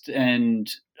text and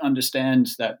understand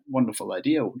that wonderful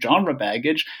idea, genre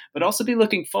baggage, but also be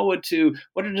looking forward to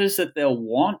what it is that they'll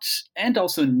want and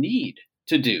also need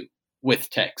to do with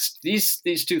text.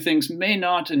 These two things may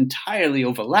not entirely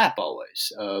overlap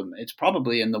always. It's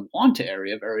probably in the want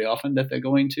area very often that they're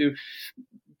going to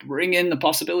bring in the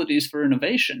possibilities for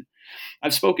innovation.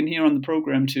 I've spoken here on the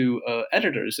program to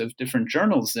editors of different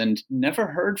journals and never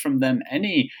heard from them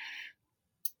any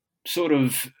sort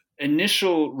of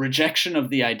initial rejection of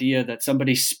the idea that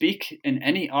somebody speak in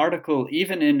any article,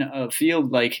 even in a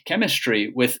field like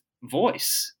chemistry, with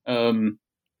voice.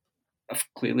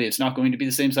 Clearly, it's not going to be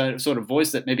the same sort of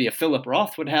voice that maybe a Philip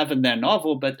Roth would have in their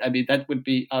novel, but I mean, that would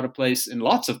be out of place in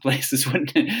lots of places,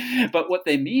 wouldn't it? But what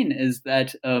they mean is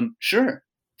that, sure,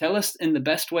 tell us in the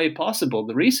best way possible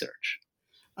the research.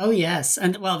 Oh, yes.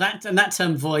 And well, that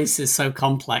term voice is so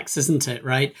complex, isn't it?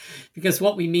 Right? Because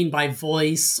what we mean by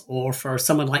voice, or for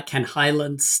someone like Ken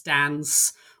Highland,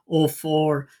 stance, or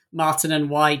for Martin and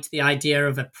White, the idea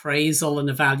of appraisal and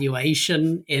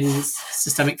evaluation in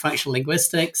systemic functional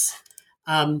linguistics.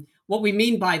 What we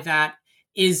mean by that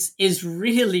is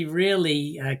really,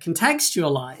 really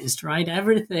contextualized, right?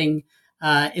 Everything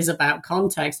is about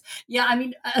context. Yeah, I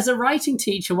mean, as a writing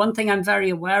teacher, one thing I'm very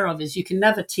aware of is you can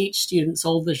never teach students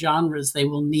all the genres they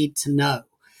will need to know.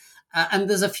 And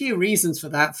there's a few reasons for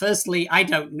that. Firstly, I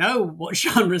don't know what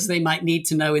genres they might need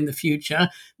to know in the future.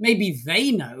 Maybe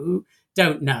they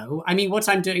don't know. I mean, what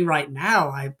I'm doing right now,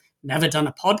 I've never done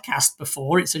a podcast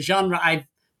before. It's a genre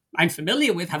I'm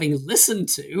familiar with, having listened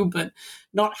to, but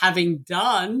not having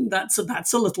done. That's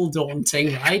a little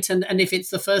daunting, right? And if it's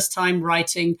the first time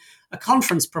writing a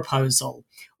conference proposal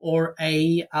or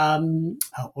a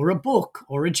book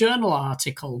or a journal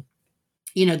article,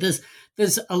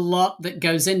 there's a lot that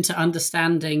goes into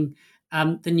understanding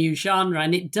the new genre,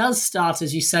 and it does start,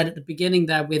 as you said at the beginning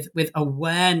there, with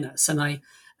awareness. And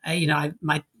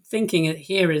my thinking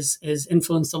here is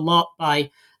influenced a lot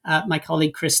by my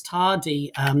colleague Chris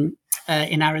Tardy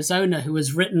in Arizona, who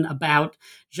has written about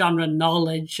genre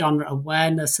knowledge, genre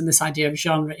awareness, and this idea of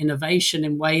genre innovation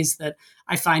in ways that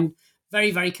I find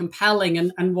very, very compelling.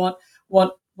 And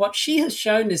what she has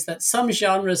shown is that some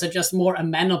genres are just more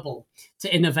amenable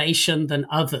to innovation than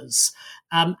others.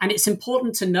 And it's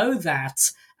important to know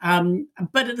that.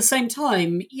 But at the same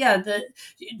time, the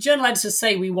journal editors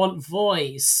say we want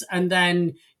voice, and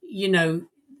then,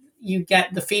 you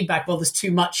get the feedback, well, there's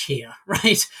too much here,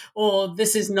 right? Or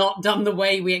this is not done the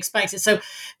way we expect it. So,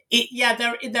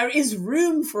 there is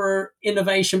room for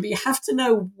innovation, but you have to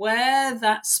know where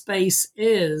that space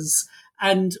is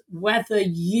and whether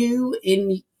you,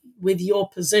 with your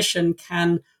position,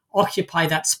 can occupy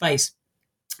that space.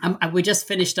 And we just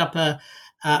finished up a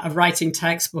writing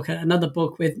textbook, another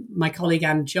book with my colleague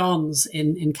Ann Johns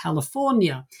in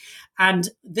California. And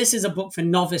this is a book for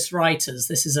novice writers.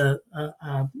 This is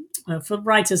for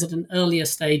writers at an earlier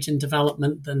stage in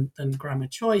development than Grammar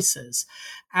Choices.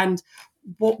 And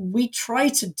what we try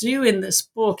to do in this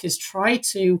book is try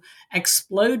to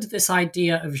explode this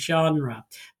idea of genre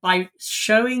by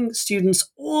showing students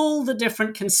all the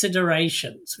different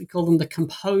considerations. We call them the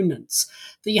components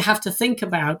that you have to think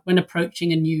about when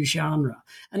approaching a new genre.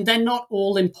 And they're not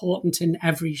all important in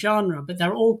every genre, but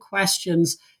they're all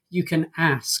questions you can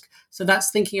ask. So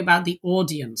that's thinking about the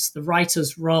audience, the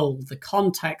writer's role, the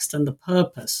context and the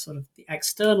purpose, sort of the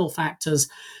external factors,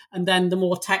 and then the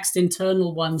more text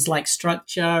internal ones like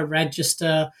structure,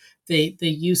 register, the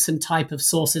use and type of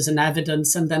sources and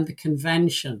evidence, and then the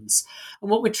conventions. And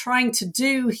what we're trying to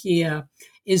do here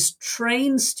is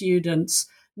train students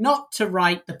not to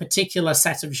write the particular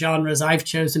set of genres I've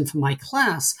chosen for my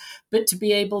class, but to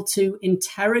be able to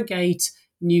interrogate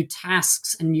new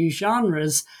tasks and new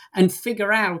genres and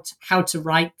figure out how to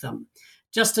write them.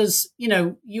 Just as,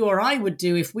 you or I would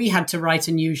do if we had to write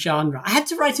a new genre. I had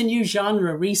to write a new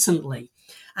genre recently.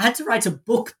 I had to write a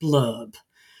book blurb.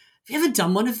 Have you ever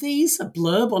done one of these? A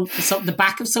blurb on the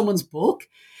back of someone's book?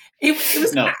 It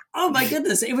was no. Oh my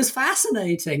goodness! It was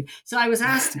fascinating. So I was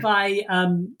asked by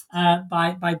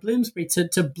Bloomsbury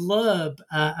to blurb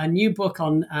a new book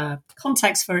on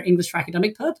context for English for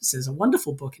academic purposes. A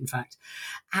wonderful book, in fact.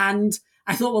 And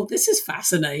I thought, well, this is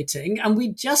fascinating. And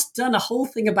we'd just done a whole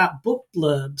thing about book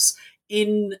blurbs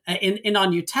in our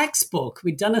new textbook.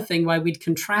 We'd done a thing where we'd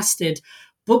contrasted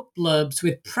book blurbs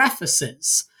with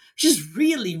prefaces, which is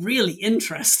really, really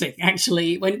interesting,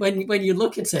 actually, when you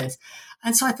look at it.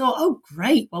 And so I thought, oh,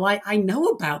 great. Well, I know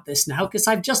about this now because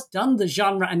I've just done the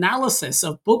genre analysis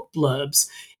of book blurbs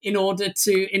in order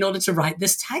to write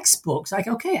this textbook. It's like,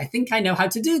 okay, I think I know how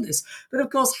to do this. But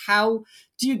of course, how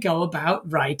do you go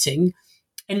about writing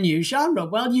a new genre?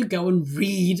 Well, you go and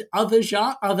read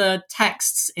other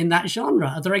texts in that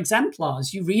genre, other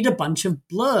exemplars. You read a bunch of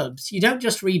blurbs. You don't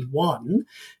just read one,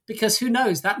 because who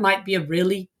knows, that might be a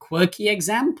really quirky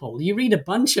example. You read a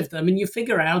bunch of them and you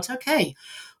figure out, okay,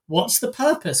 what's the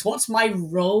purpose? What's my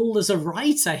role as a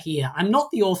writer here? I'm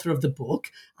not the author of the book.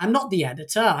 I'm not the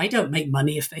editor. I don't make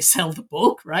money if they sell the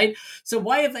book, right? So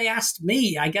why have they asked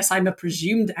me? I guess I'm a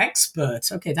presumed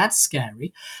expert. Okay, that's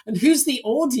scary. And who's the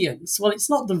audience? Well, it's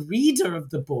not the reader of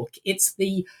the book. It's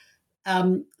the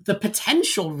the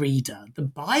potential reader, the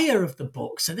buyer of the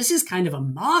book. So this is kind of a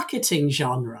marketing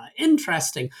genre.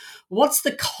 Interesting. What's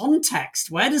the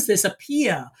context? Where does this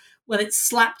appear? Well, it's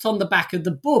slapped on the back of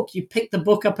the book. You pick the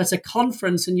book up at a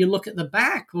conference and you look at the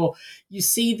back, or you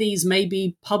see these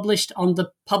maybe published on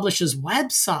the publisher's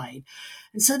website.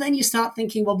 And so then you start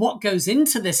thinking, well, what goes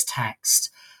into this text?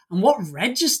 And what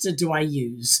register do I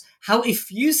use? How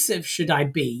effusive should I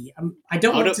be? I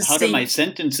don't want to see... How do my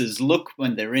sentences look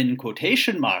when they're in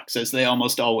quotation marks, as they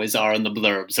almost always are in the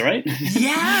blurbs, right?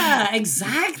 Yeah,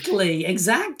 exactly.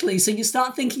 So you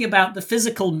start thinking about the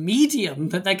physical medium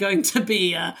that they're going to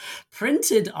be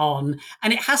printed on,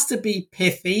 and it has to be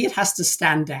pithy. It has to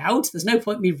stand out. There's no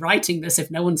point me writing this if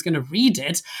no one's going to read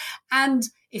it. And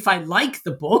if I like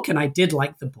the book, and I did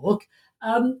like the book,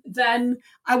 then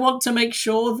I want to make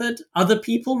sure that other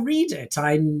people read it.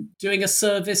 I'm doing a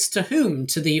service to whom?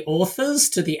 To the authors,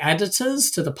 to the editors,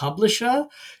 to the publisher,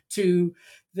 to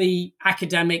the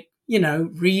academic,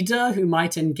 reader who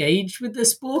might engage with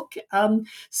this book.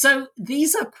 So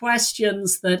these are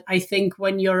questions that I think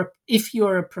if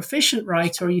you're a proficient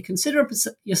writer, or you consider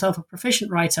yourself a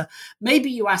proficient writer,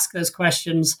 maybe you ask those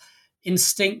questions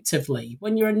instinctively.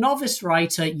 When you're a novice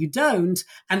writer, you don't,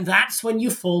 and that's when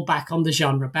you fall back on the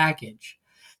genre baggage.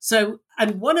 So,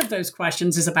 and one of those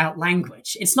questions is about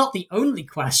language. It's not the only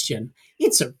question.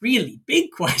 It's a really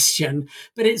big question,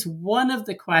 but it's one of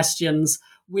the questions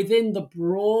within the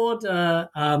broader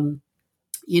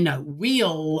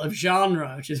wheel of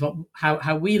genre, which is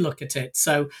how we look at it.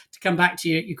 So to come back to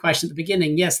your question at the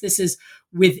beginning, yes, this is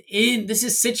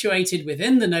situated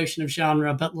within the notion of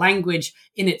genre, but language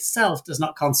in itself does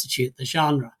not constitute the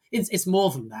genre. It's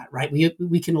more than that, right?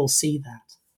 We can all see that.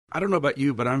 I don't know about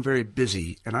you, but I'm very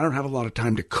busy and I don't have a lot of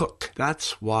time to cook.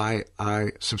 That's why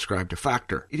I subscribe to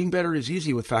Factor. Eating better is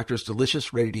easy with Factor's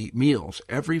delicious, ready-to-eat meals.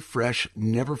 Every fresh,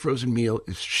 never frozen meal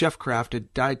is chef-crafted,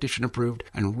 dietitian approved,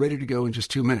 and ready to go in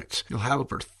just 2 minutes. You'll have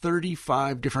over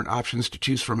 35 different options to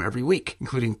choose from every week,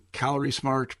 including Calorie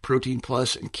Smart, Protein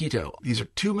Plus, and Keto. These are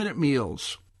 2-minute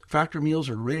meals. Factor meals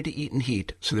are ready to eat and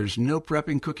heat, so there's no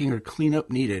prepping, cooking, or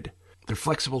cleanup needed. They're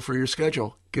flexible for your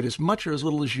schedule. Get as much or as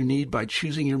little as you need by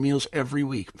choosing your meals every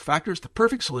week. Factor's the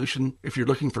perfect solution if you're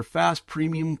looking for fast,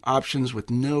 premium options with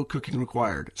no cooking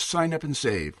required. Sign up and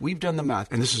save. We've done the math,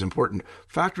 and this is important.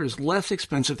 Factor is less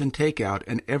expensive than takeout,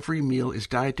 and every meal is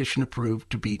dietitian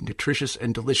approved to be nutritious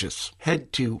and delicious.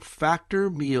 Head to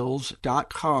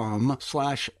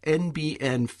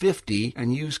factormeals.com/NBN50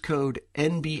 and use code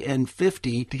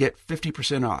NBN50 to get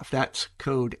 50% off. That's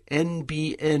code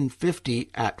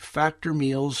NBN50 at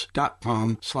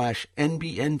factormeals.com/NBN50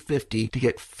 to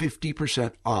get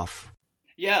 50% off.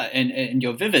 Yeah, and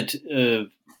your vivid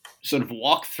sort of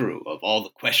walkthrough of all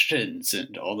the questions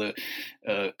and all the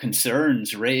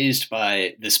concerns raised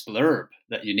by this blurb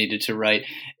that you needed to write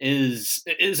is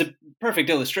a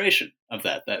perfect illustration of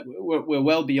that we're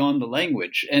well beyond the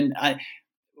language. And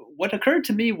what occurred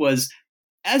to me was,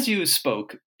 as you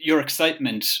spoke, your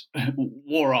excitement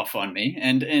wore off on me.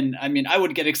 And I mean, I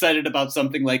would get excited about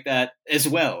something like that as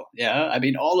well. Yeah. I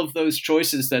mean, all of those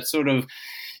choices that sort of,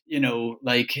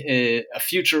 like a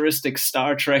futuristic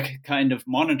Star Trek kind of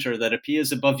monitor that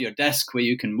appears above your desk where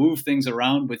you can move things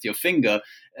around with your finger.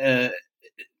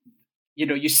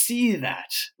 You see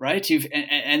that, right?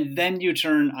 And then you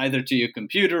turn either to your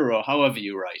computer or however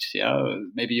you write. Yeah,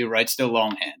 maybe you write still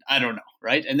longhand. I don't know,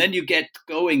 right? And then you get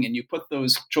going and you put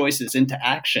those choices into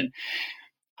action.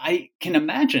 I can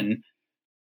imagine,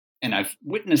 and I've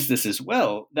witnessed this as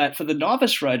well, that for the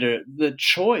novice writer, the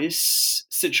choice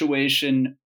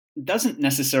situation doesn't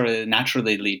necessarily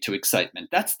naturally lead to excitement.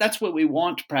 That's what we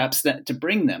want, perhaps, to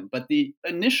bring them. But the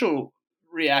initial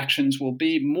reactions will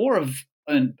be more of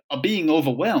being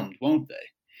overwhelmed, won't they?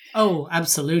 Oh,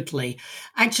 absolutely.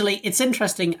 Actually, it's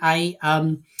interesting. I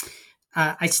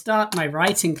start my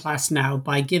writing class now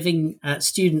by giving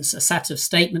students a set of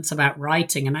statements about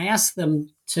writing, and I ask them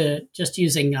to, just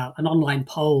using an online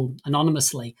poll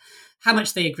anonymously, how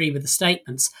much they agree with the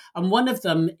statements. And one of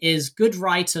them is good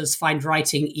writers find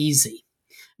writing easy.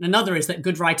 And another is that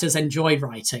good writers enjoy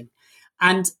writing.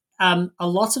 And a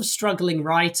lot of struggling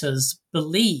writers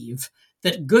believe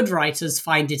that good writers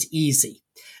find it easy.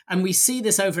 And we see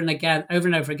this over and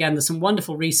over again. There's some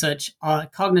wonderful research,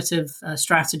 cognitive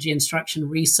strategy instruction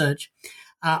research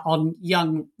on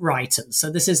young writers. So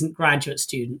this isn't graduate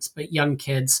students, but young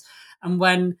kids. And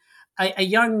when a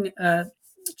young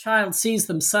child sees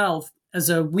themselves as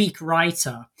a weak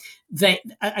writer,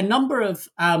 a number of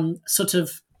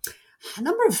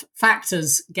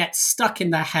factors get stuck in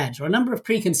their head, or a number of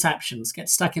preconceptions get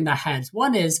stuck in their heads.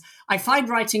 One is, I find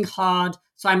writing hard,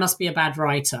 so I must be a bad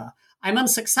writer. I'm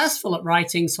unsuccessful at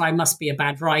writing, so I must be a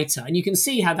bad writer. And you can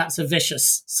see how that's a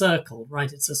vicious circle,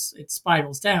 right? It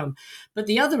spirals down. But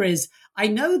the other is, I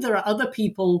know there are other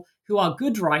people who are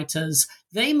good writers.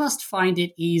 They must find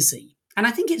it easy. And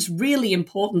I think it's really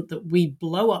important that we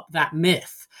blow up that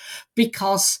myth,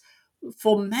 because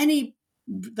for many,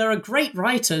 there are great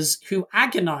writers who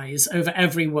agonize over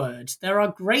every word. There are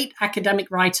great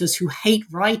academic writers who hate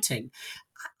writing.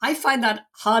 I find that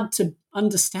hard to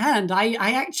understand. I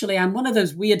actually am one of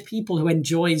those weird people who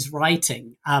enjoys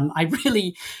writing.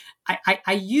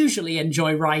 I usually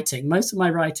enjoy writing. Most of my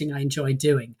writing I enjoy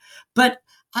doing. But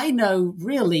I know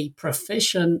really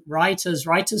proficient writers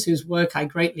whose work I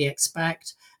greatly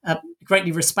respect,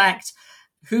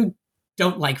 who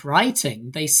don't like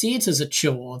writing. They see it as a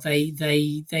chore.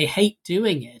 They hate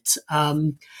doing it.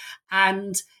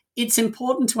 And it's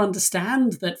important to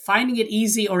understand that finding it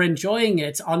easy or enjoying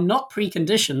it are not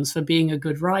preconditions for being a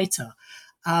good writer.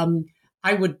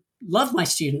 I would love my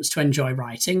students to enjoy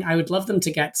writing. I would love them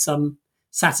to get some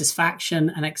satisfaction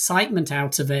and excitement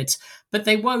out of it, but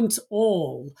they won't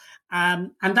all.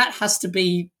 And that has to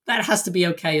be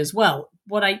okay as well.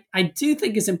 What I do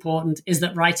think is important is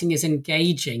that writing is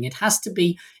engaging. It has to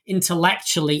be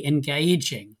intellectually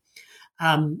engaging.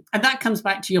 And that comes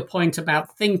back to your point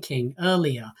about thinking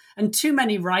earlier. And too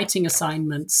many writing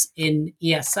assignments in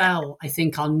ESL, I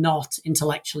think, are not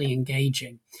intellectually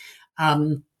engaging.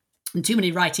 And too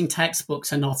many writing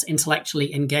textbooks are not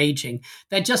intellectually engaging.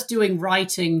 They're just doing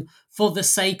writing for the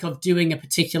sake of doing a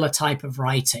particular type of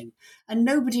writing. And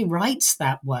nobody writes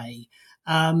that way.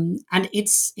 And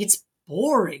it's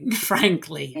boring,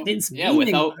 frankly. It's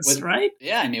meaningless, right?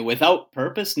 Yeah, I mean, without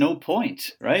purpose, no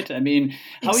point, right? I mean,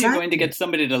 how are you going to get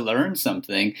somebody to learn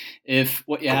something if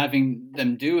what you're having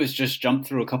them do is just jump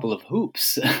through a couple of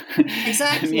hoops?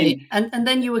 Exactly. And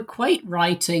then you equate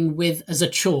writing as a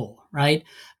chore, right?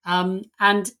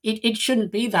 And it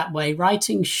shouldn't be that way.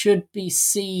 Writing should be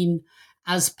seen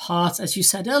as part, as you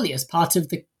said earlier, as part of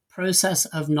the process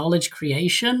of knowledge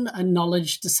creation and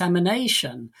knowledge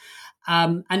dissemination.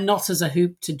 And not as a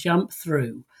hoop to jump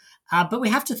through. But we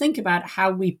have to think about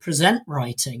how we present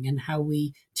writing and how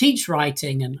we teach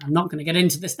writing. And I'm not going to get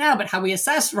into this now, but how we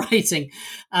assess writing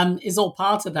is all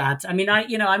part of that. I mean,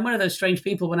 I'm one of those strange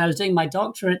people. When I was doing my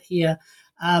doctorate here,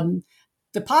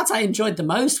 the part I enjoyed the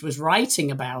most was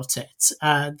writing about it.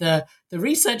 The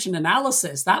research and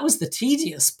analysis, that was the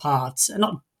tedious part.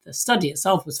 Not the study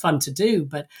itself was fun to do,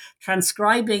 but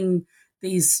transcribing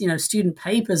these, student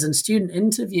papers and student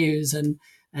interviews and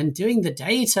doing the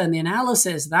data and the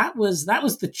analysis, that was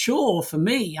the chore for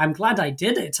me. I'm glad I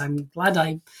did it. I'm glad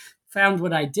I found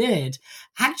what I did.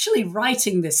 Actually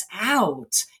writing this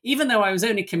out, even though I was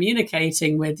only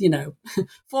communicating with,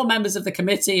 4 members of the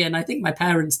committee, and I think my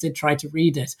parents did try to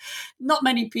read it. Not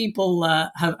many people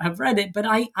have read it, but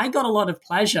I got a lot of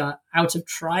pleasure out of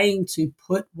trying to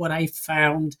put what I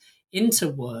found into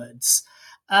words.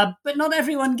 But not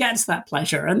everyone gets that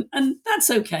pleasure, and that's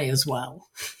okay as well.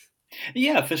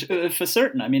 Yeah, for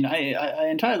certain. I mean, I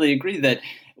entirely agree that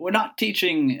we're not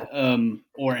teaching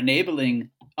or enabling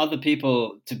other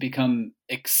people to become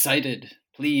excited,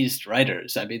 pleased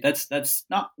writers. I mean, that's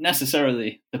not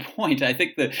necessarily the point. I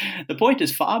think the point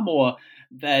is far more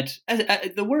that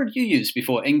the word you used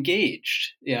before,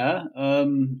 engaged,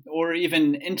 or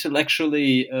even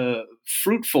intellectually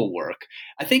fruitful work.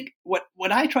 I think what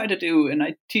I try to do, and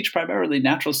I teach primarily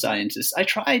natural sciences, I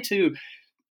try to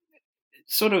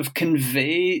sort of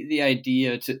convey the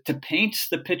idea, to paint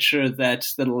the picture that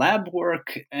the lab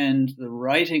work and the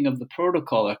writing of the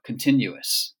protocol are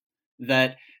continuous.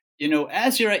 That,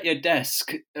 as you're at your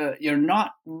desk, you're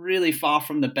not really far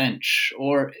from the bench.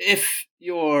 Or if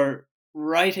you're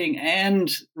writing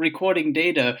and recording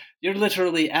data, you're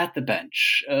literally at the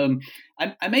bench.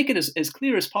 I make it as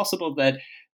clear as possible that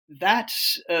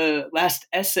last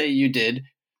essay you did,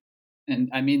 and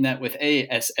I mean that with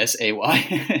ASSAY.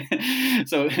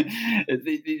 So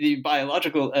the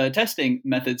biological testing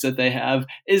methods that they have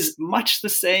is much the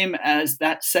same as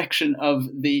that section of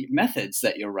the methods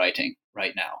that you're writing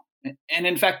right now. And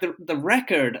in fact, the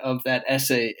record of that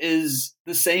essay is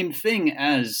the same thing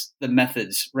as the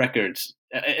methods records,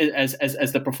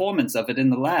 as the performance of it in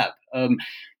the lab.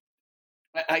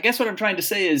 I guess what I'm trying to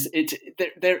say is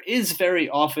there is very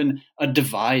often a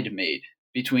divide made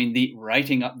between the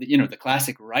writing up, the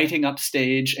classic writing up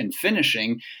stage and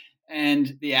finishing,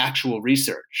 and the actual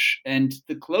research. And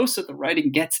the closer the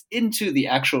writing gets into the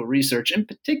actual research, in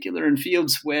particular in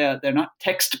fields where they're not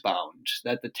text bound,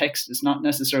 that the text is not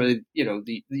necessarily,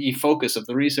 the focus of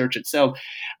the research itself,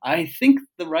 I think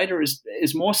the writer is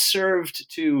more served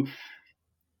to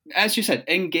as you said,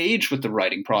 engage with the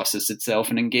writing process itself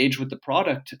and engage with the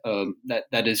product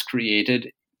that is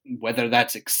created, whether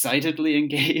that's excitedly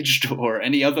engaged or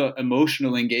any other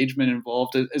emotional engagement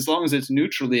involved, as long as it's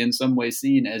neutrally in some way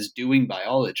seen as doing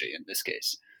biology in this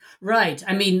case. Right.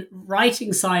 I mean,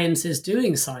 writing science is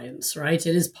doing science, right?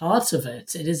 It is part of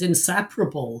it. It is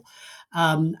inseparable.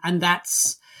 And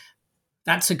that's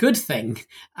a good thing.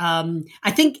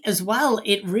 I think as well,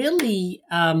 it really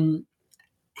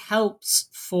helps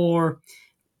for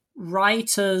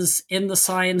writers in the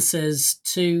sciences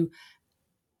to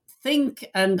think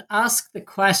and ask the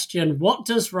question, what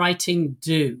does writing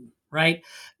do, right?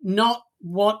 Not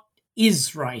what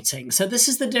is writing. So this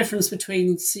is the difference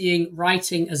between seeing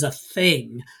writing as a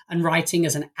thing and writing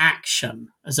as an action,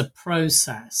 as a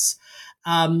process.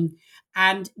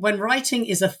 And when writing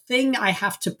is a thing I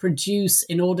have to produce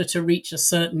in order to reach a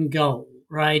certain goal,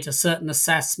 right? A certain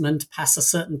assessment, pass a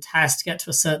certain test, get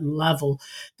to a certain level,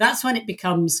 that's when it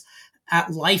becomes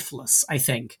lifeless, I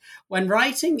think. When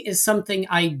writing is something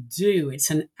I do, it's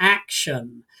an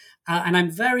action. And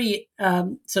I'm very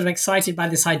sort of excited by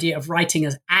this idea of writing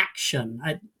as action.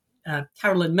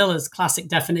 Carolyn Miller's classic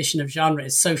definition of genre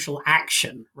is social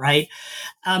action, right?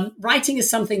 Writing is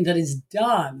something that is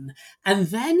done. And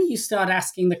then you start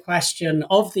asking the question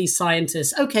of these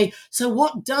scientists, okay, so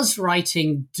what does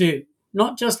writing do?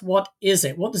 Not just what is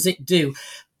it? What does it do?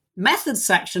 Method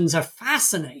sections are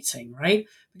fascinating, right?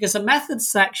 Because a method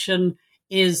section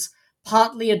is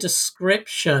partly a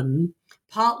description,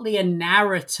 partly a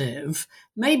narrative,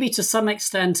 maybe to some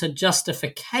extent a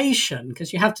justification,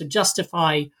 because you have to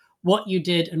justify what you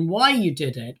did and why you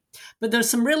did it. But there's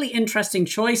some really interesting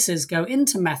choices go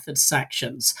into method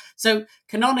sections. So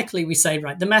canonically, we say,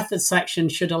 right, the method section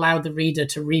should allow the reader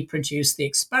to reproduce the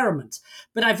experiment.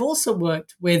 But I've also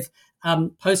worked with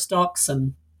postdocs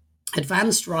and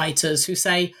advanced writers who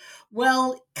say,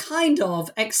 well, kind of,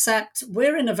 except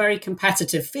we're in a very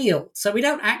competitive field. So we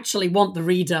don't actually want the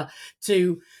reader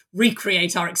to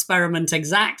recreate our experiment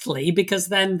exactly, because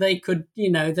then they could,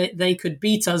 they could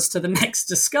beat us to the next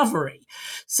discovery.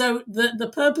 So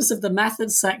the purpose of the method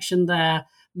section there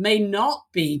may not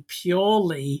be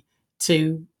purely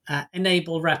to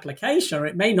enable replication, or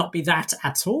it may not be that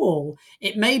at all.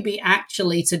 It may be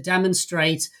actually to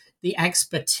demonstrate the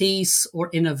expertise or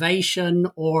innovation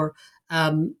or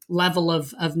level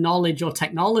of knowledge or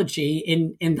technology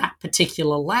in that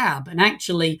particular lab. And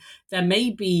actually, there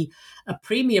may be a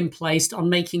premium placed on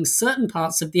making certain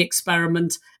parts of the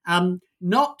experiment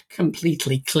not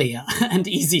completely clear and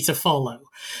easy to follow.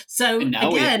 So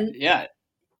again,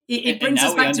 it brings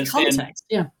us back to context.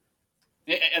 Yeah.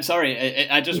 Sorry,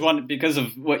 I just wanted, because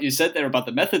of what you said there about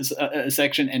the methods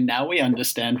section, and now we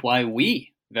understand why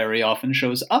we very often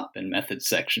shows up in methods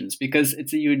sections, because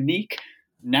it's a unique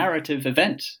narrative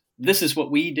event. This is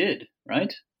what we did,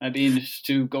 right? I mean,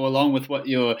 to go along with what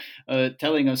you're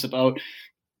telling us about,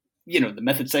 the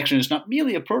method section is not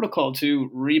merely a protocol to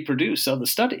reproduce other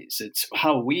studies. It's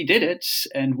how we did it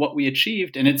and what we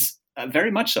achieved. And it's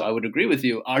very much so, I would agree with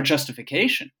you, our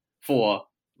justification for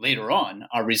later on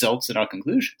our results and our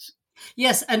conclusions.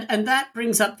 Yes, and that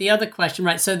brings up the other question,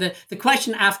 right? So the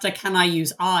question after "can I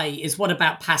use I" is what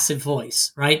about passive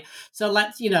voice, right? So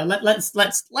let's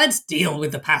deal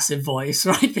with the passive voice,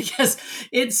 right? Because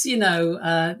it's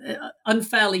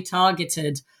unfairly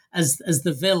targeted as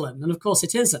the villain, and of course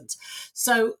it isn't.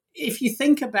 So if you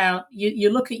think about you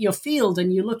look at your field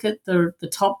and you look at the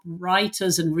top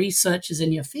writers and researchers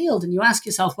in your field, and you ask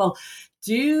yourself, well,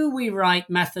 do we write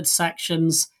method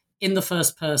sections in the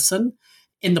first person?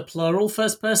 In the plural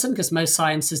first person, because most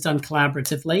science is done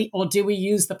collaboratively, or do we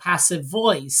use the passive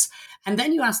voice? And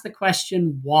then you ask the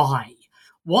question, why?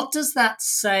 What does that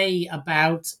say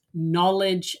about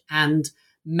knowledge and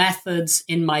methods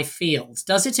in my field?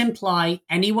 Does it imply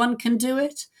anyone can do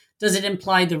it? Does it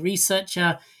imply the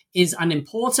researcher is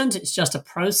unimportant? It's just a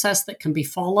process that can be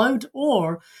followed?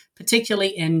 Or particularly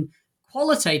in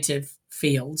qualitative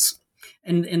fields,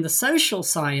 in the social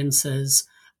sciences,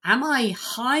 am I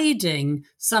hiding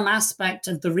some aspect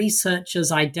of the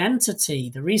researcher's identity,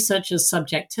 the researcher's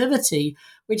subjectivity,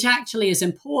 which actually is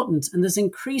important? And there's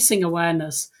increasing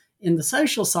awareness in the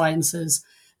social sciences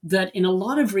that in a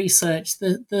lot of research,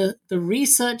 the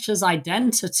researcher's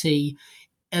identity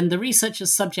and the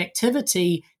researcher's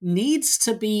subjectivity needs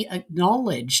to be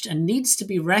acknowledged and needs to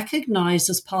be recognized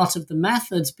as part of the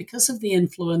methods because of the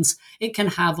influence it can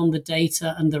have on the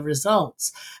data and the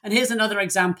results. And here's another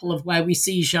example of where we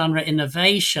see genre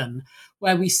innovation,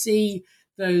 where we see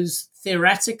those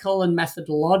theoretical and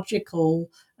methodological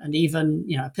and even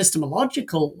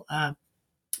epistemological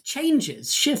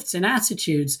changes, shifts in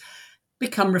attitudes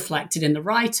become reflected in the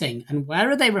writing. And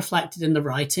where are they reflected in the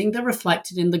writing? They're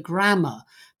reflected in the grammar,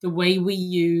 the way we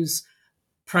use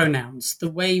pronouns,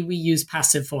 the way we use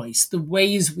passive voice, the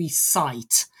ways we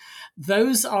cite.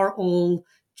 Those are all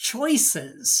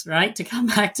choices, right? To come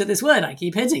back to this word, I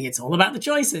keep hitting, it's all about the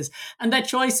choices. And they're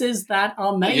choices that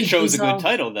are made. You chose a good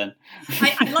title then.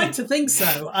 I like to think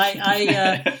so.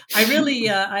 I really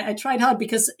tried hard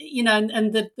because,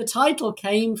 and the title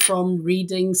came from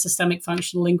reading systemic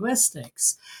functional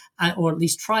linguistics. Or at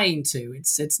least trying to.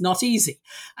 It's not easy.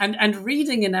 And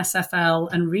reading in SFL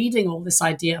and reading all this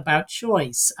idea about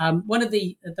choice, one of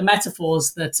the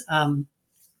metaphors that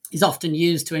is often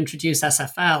used to introduce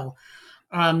SFL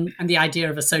and the idea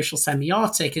of a social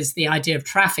semiotic is the idea of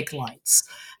traffic lights.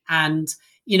 And,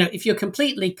 if you're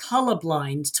completely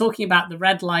colorblind, talking about the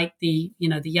red light, the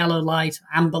yellow light,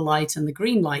 amber light, and the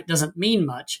green light doesn't mean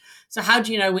much. So how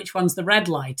do you know which one's the red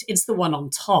light? It's the one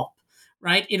on top.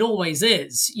 Right? It always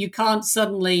is. You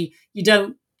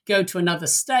don't go to another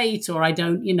state, or I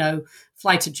don't,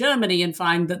 fly to Germany and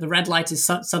find that the red light is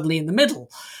suddenly in the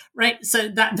middle, right? So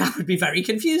that would be very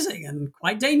confusing and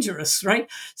quite dangerous, right?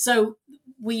 So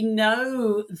we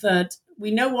know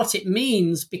what it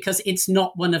means because it's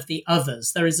not one of the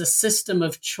others. There is a system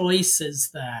of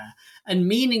choices there, and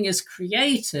meaning is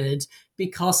created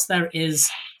because there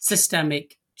is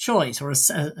systemic choice or a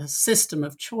system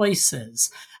of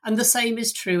choices. And the same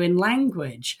is true in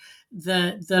language.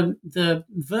 The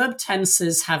verb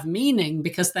tenses have meaning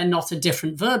because they're not a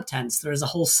different verb tense. There is a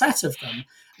whole set of them.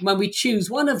 When we choose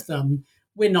one of them,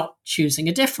 we're not choosing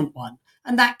a different one.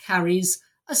 And that carries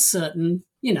a certain,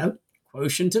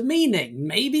 quotient of meaning.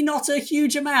 Maybe not a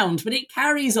huge amount, but it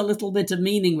carries a little bit of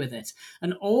meaning with it.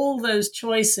 And all those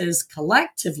choices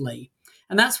collectively,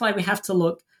 and that's why we have to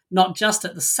look not just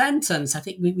at the sentence. I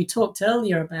think we talked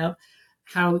earlier about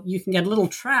how you can get a little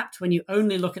trapped when you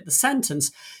only look at the sentence.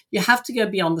 You have to go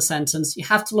beyond the sentence. You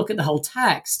have to look at the whole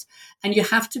text, and you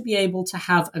have to be able to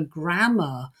have a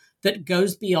grammar that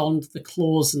goes beyond the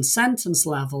clause and sentence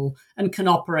level and can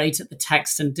operate at the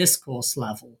text and discourse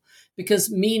level,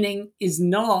 because meaning is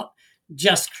not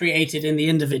just created in the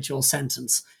individual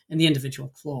sentence, in the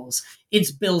individual clause.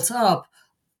 It's built up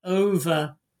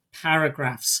over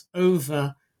paragraphs,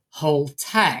 over whole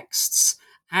texts.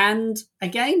 And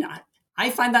again, I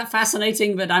find that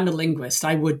fascinating, but I'm a linguist.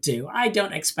 I would do. I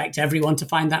don't expect everyone to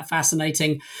find that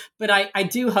fascinating, but I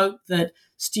do hope that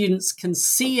students can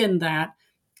see in that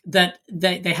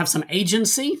they have some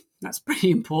agency. That's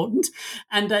pretty important.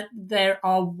 And that there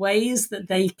are ways that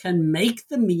they can make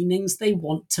the meanings they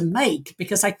want to make,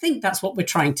 because I think that's what we're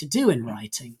trying to do in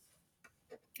writing.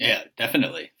 Yeah,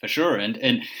 definitely, for sure.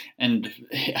 And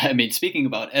I mean, speaking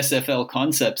about SFL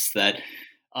concepts that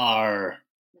are,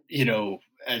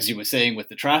 as you were saying with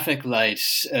the traffic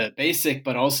lights, basic,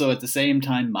 but also at the same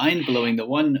time mind-blowing. The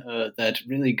one that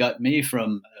really got me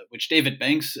from, which David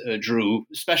Banks drew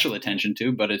special attention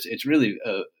to, but it's really,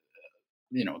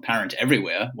 apparent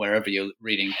everywhere, wherever you're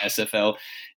reading SFL,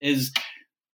 is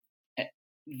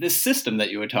this system that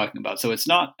you were talking about. So it's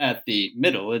not at the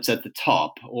middle, it's at the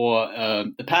top, or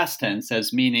the past tense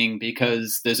has meaning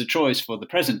because there's a choice for the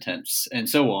present tense, and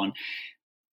so on.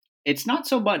 It's not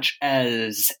so much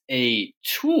as a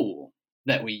tool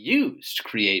that we use to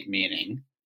create meaning,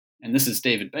 and this is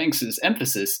David Banks's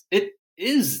emphasis, it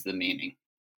is the meaning.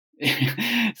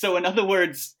 So in other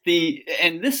words,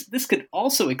 this could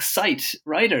also excite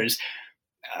writers,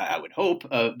 I would hope,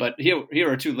 but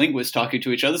here are two linguists talking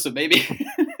to each other, so maybe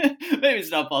maybe it's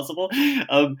not possible.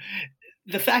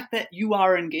 The fact that you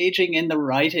are engaging in the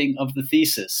writing of the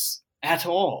thesis at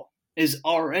all is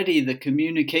already the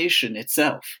communication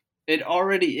itself. It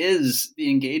already is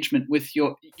the engagement with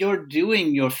you're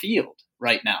doing your field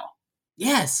right now.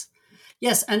 Yes,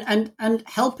 and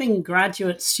helping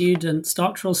graduate students,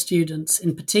 doctoral students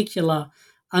in particular,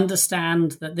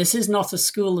 understand that this is not a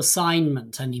school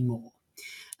assignment anymore.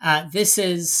 This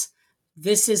is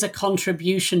a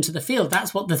contribution to the field.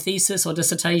 That's what the thesis or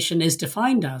dissertation is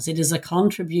defined as. It is a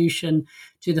contribution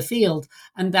to the field.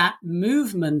 And that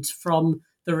movement from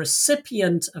the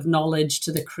recipient of knowledge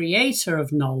to the creator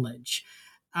of knowledge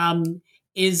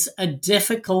is a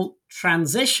difficult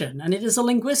transition. And it is a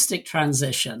linguistic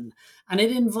transition. And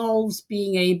it involves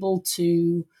being able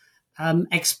to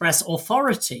express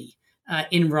authority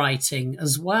in writing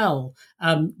as well.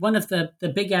 One of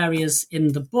the big areas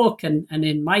in the book and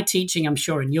in my teaching, I'm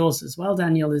sure in yours as well,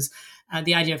 Daniel, is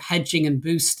the idea of hedging and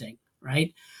boosting,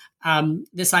 right?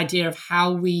 This idea of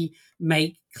how we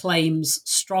make claims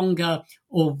stronger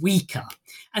or weaker.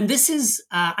 And this is,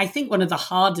 I think, one of the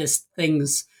hardest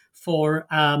things for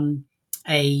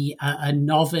a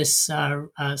novice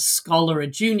scholar, a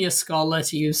junior scholar,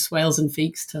 to use Swales and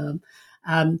Feek's term,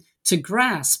 to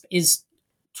grasp is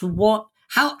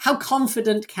how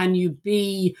confident can you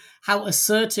be? How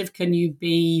assertive can you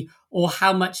be? Or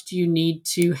how much do you need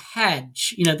to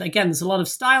hedge? Again, there's a lot of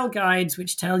style guides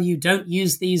which tell you don't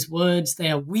use these words.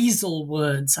 They are weasel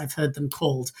words, I've heard them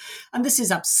called. And this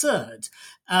is absurd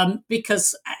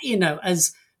because,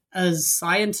 as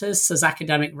scientists, as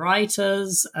academic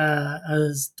writers,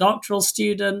 as doctoral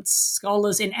students,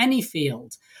 scholars in any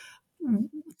field,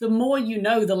 the more you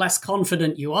know, the less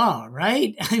confident you are,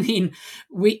 right? I mean,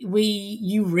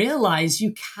 you realize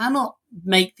you cannot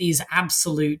make these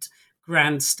absolute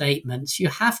grand statements. You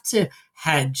have to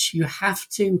hedge. You have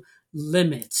to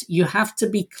limit. You have to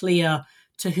be clear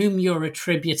to whom you're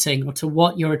attributing or to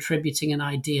what you're attributing an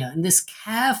idea. And this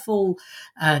careful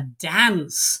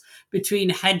dance between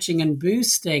hedging and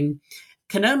boosting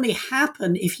can only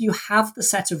happen if you have the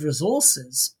set of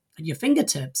resources at your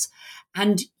fingertips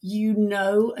and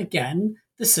again,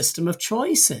 the system of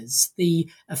choices, the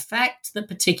effect that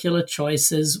particular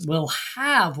choices will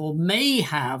have or may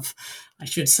have, I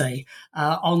should say,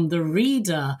 on the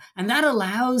reader. And that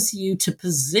allows you to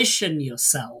position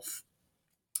yourself.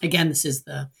 Again, this is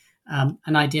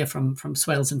an idea from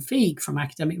Swales and Feek, from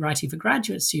academic writing for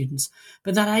graduate students.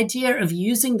 But that idea of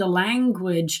using the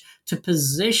language to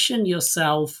position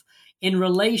yourself in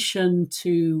relation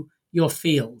to your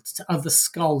field, to other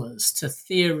scholars, to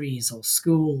theories or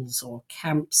schools or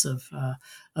camps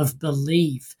of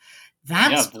belief.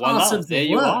 That's part of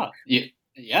the work.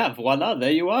 Voila,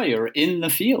 there you are. You're in the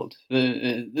field.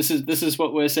 This is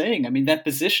what we're saying. I mean, that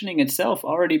positioning itself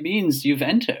already means you've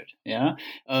entered. Yeah.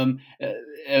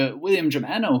 William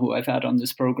Germano, who I've had on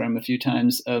this program a few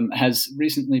times, has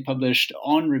recently published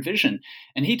On Revision,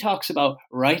 and he talks about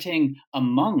writing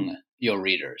among your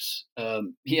readers.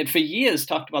 He had for years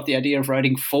talked about the idea of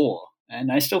writing for,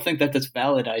 and I still think that that's a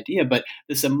valid idea, but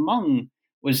this among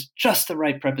was just the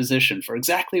right preposition for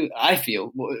exactly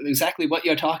what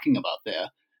you're talking about there.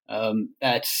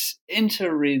 That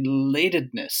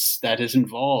interrelatedness that is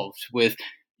involved with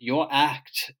your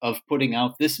act of putting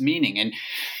out this meaning. And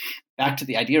back to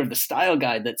the idea of the style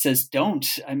guide that says don't.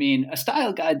 I mean, a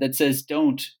style guide that says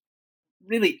don't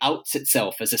really outs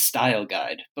itself as a style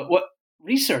guide. But what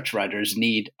research writers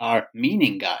need are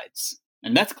meaning guides.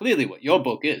 And that's clearly what your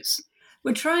book is.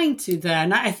 We're trying to there.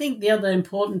 And I think the other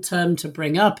important term to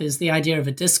bring up is the idea of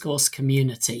a discourse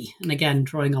community. And again,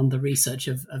 drawing on the research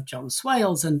of John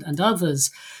Swales and others,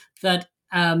 that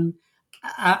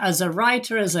as a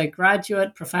writer, as a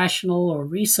graduate, professional, or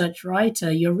research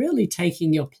writer, you're really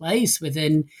taking your place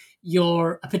within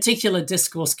a particular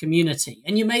discourse community.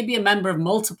 And you may be a member of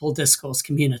multiple discourse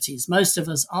communities. Most of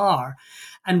us are.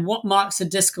 And what marks a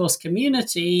discourse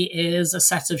community is a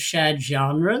set of shared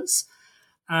genres,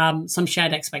 some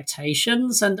shared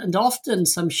expectations, and often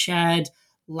some shared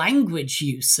language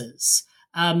uses.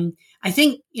 I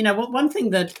think, one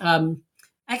thing that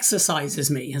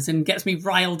exercises me, as in gets me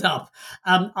riled up,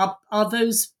 are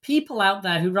those people out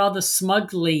there who rather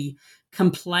smugly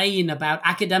complain about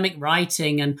academic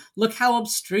writing and look how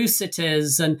abstruse it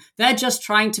is, and they're just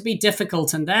trying to be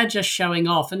difficult and they're just showing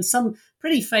off. And some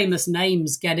pretty famous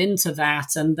names get into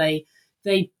that, and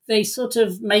they sort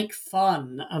of make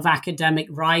fun of academic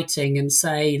writing and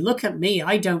say, look at me,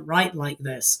 I don't write like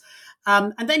this.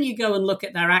 And then you go and look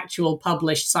at their actual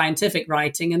published scientific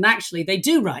writing, and actually they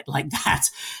do write like that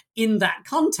in that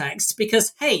context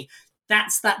because, hey,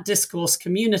 that's that discourse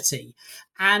community.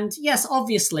 And yes,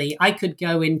 obviously, I could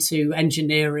go into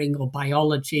engineering or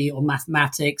biology or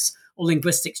mathematics or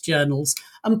linguistics journals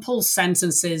and pull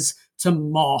sentences to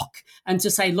mock and to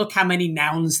say, look how many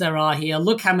nouns there are here,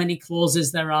 look how many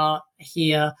clauses there are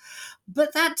here.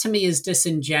 But that to me is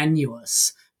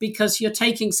disingenuous, because you're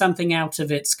taking something out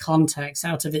of its context,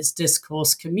 out of its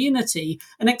discourse community,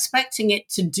 and expecting it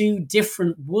to do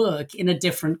different work in a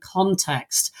different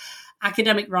context.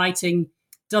 Academic writing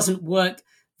doesn't work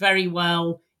very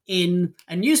well in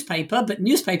a newspaper, but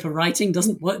newspaper writing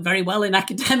doesn't work very well in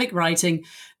academic writing,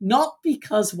 not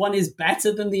because one is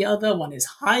better than the other, one is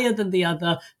higher than the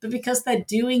other, but because they're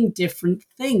doing different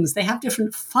things. They have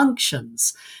different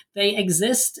functions. They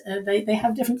exist, they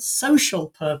have different social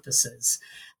purposes.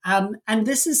 And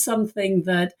this is something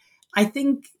that I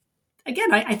think,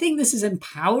 again, I think this is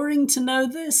empowering to know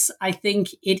this. I think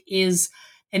it is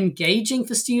engaging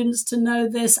for students to know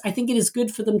this. I think it is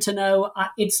good for them to know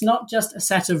it's not just a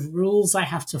set of rules I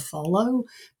have to follow,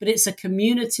 but it's a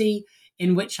community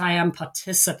in which I am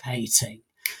participating.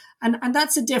 And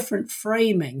that's a different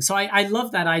framing. So I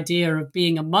love that idea of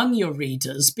being among your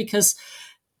readers, because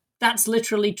that's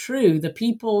literally true. The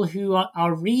people who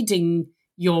are reading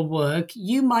your work,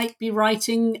 you might be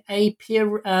writing a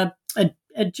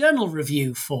journal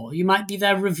review for. You might be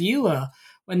their reviewer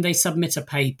when they submit a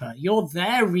paper. You're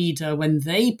their reader when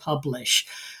they publish.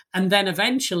 And then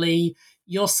eventually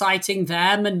you're citing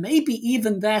them, and maybe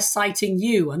even they're citing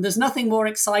you. And there's nothing more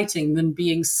exciting than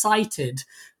being cited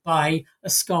by a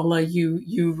scholar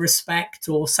you respect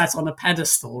or set on a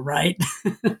pedestal, right?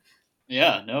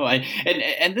 Yeah, no,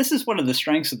 and this is one of the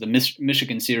strengths of the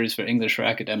Michigan series for English for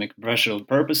academic and professional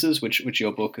purposes, which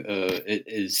your book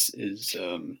is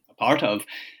a part of,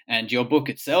 and your book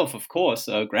itself, of course,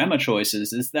 Grammar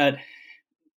Choices, is that,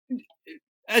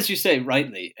 as you say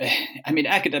rightly, I mean,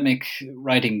 academic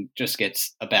writing just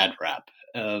gets a bad rap.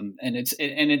 And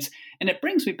it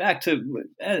brings me back to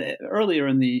earlier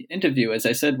in the interview, as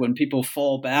I said, when people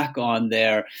fall back on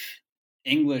their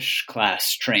English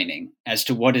class training as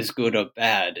to what is good or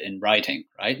bad in writing,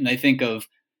 right? And they think of,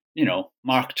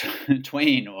 Mark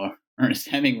Twain or Ernest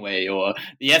Hemingway or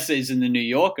the essays in the New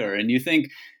Yorker, and you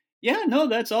think, yeah, no,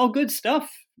 that's all good stuff.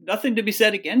 Nothing to be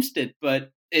said against it,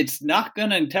 but it's not going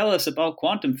to tell us about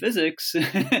quantum physics.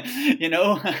 It's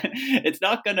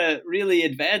not going to really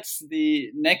advance the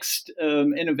next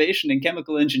innovation in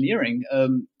chemical engineering.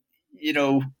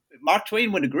 Mark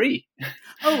Twain would agree.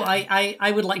 Oh,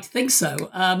 I would like to think so.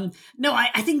 No,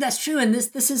 I think that's true. And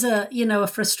this is a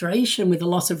frustration with a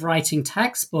lot of writing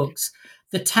textbooks.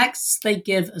 The texts they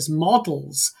give as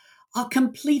models are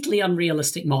completely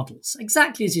unrealistic models.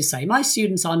 Exactly as you say, my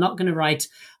students are not going to write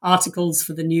articles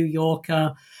for the New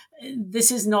Yorker. This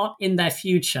is not in their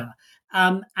future.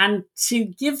 And to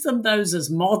give them those as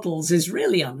models is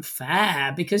really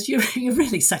unfair, because you're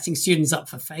really setting students up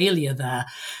for failure there.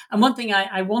 And one thing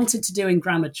I wanted to do in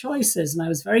Grammar Choices, and I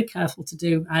was very careful to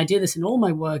do, I do this in all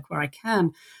my work where I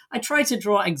can, I try to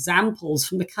draw examples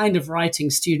from the kind of writing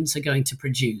students are going to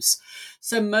produce.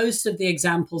 So most of the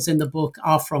examples in the book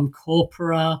are from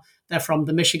corpora. They're from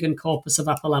the Michigan Corpus of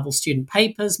Upper Level Student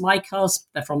Papers, MICOS.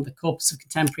 They're from the Corpus of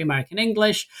Contemporary American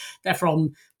English. They're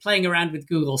from playing around with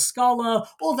Google Scholar,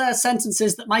 or they're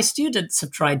sentences that my students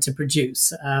have tried to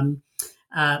produce.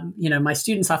 My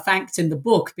students are thanked in the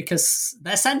book because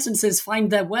their sentences find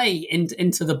their way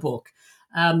into the book,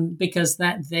 because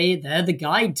they're the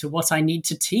guide to what I need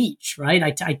to teach,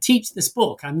 right? I teach this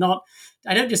book. I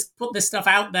don't just put this stuff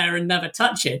out there and never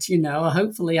touch it,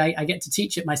 Hopefully I get to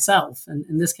teach it myself, and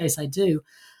in this case I do.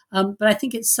 But I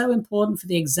think it's so important for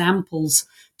the examples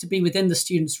to be within the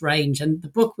student's range. And the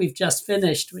book we've just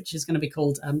finished, which is going to be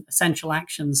called Essential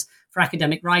Actions for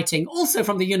Academic Writing, also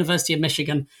from the University of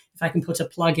Michigan, if I can put a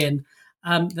plug in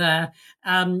there.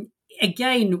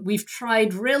 Again, we've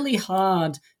tried really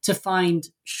hard to find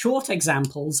short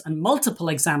examples and multiple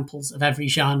examples of every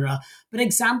genre, but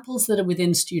examples that are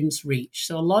within students' reach.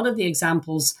 So a lot of the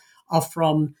examples are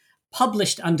from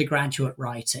published undergraduate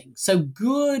writing. So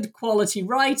good quality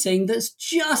writing that's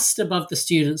just above the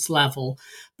student's level.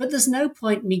 But there's no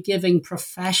point me giving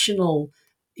professional,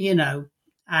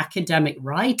 academic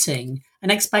writing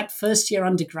and expect first-year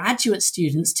undergraduate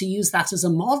students to use that as a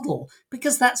model,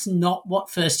 because that's not what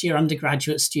first-year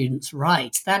undergraduate students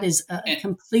write. That is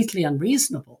completely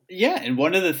unreasonable. Yeah, and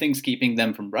one of the things keeping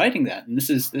them from writing that, and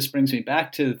this brings me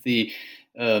back to the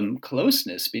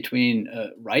closeness between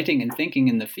writing and thinking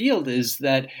in the field, is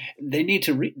that they need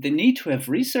to have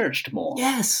researched more.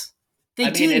 Yes, they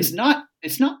do. I mean,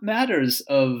 it's not matters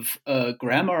of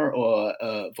grammar or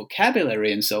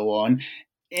vocabulary and so on,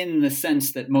 in the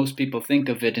sense that most people think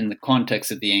of it in the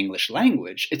context of the English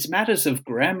language. It's matters of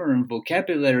grammar and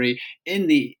vocabulary in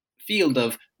the field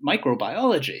of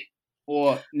microbiology,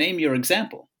 or name your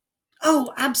example.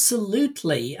 Oh,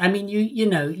 absolutely. I mean,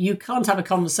 you can't have a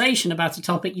conversation about a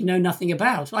topic you know nothing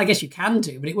about. Well, I guess you can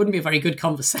do, but it wouldn't be a very good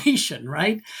conversation,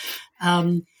 right?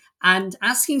 And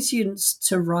asking students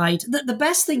to write, the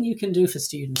best thing you can do for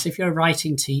students, if you're a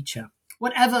writing teacher,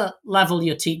 whatever level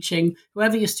you're teaching,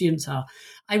 whoever your students are,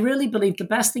 I really believe the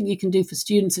best thing you can do for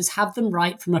students is have them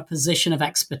write from a position of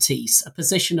expertise, a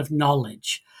position of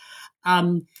knowledge.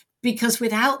 Because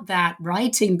without that,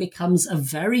 writing becomes a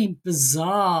very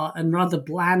bizarre and rather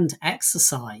bland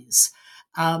exercise.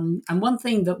 And one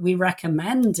thing that we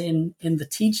recommend in the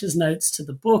teacher's notes to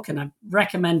the book, and I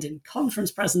recommend in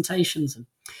conference presentations and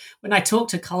when I talk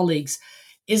to colleagues,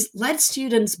 is let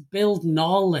students build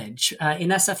knowledge. In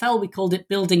SFL, we called it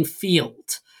building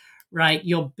field, right?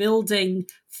 You're building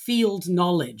field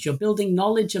knowledge. You're building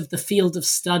knowledge of the field of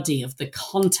study, of the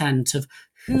content, of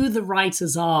who the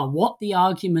writers are, what the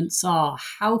arguments are,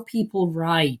 how people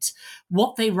write,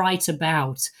 what they write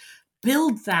about.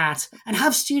 build that and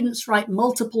have students write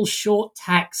multiple short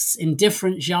texts in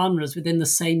different genres within the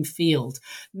same field.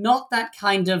 Not that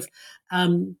kind of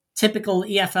typical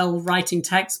EFL writing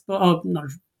text, or not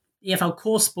EFL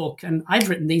course book, and I've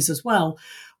written these as well,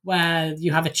 where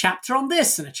you have a chapter on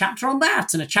this and a chapter on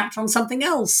that and a chapter on something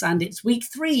else, and it's week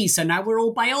 3, so now we're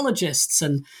all biologists,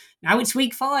 and now it's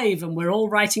week 5 and we're all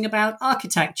writing about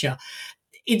architecture.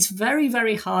 It's very,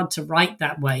 very hard to write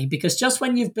that way, because just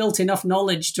when you've built enough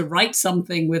knowledge to write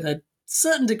something with a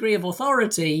certain degree of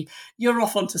authority, you're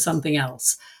off onto something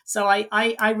else. So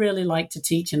I really like to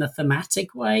teach in a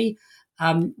thematic way,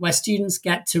 where students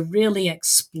get to really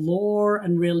explore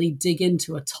and really dig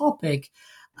into a topic,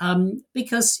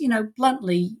 because,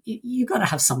 bluntly, you got to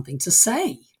have something to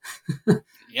say.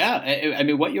 Yeah, I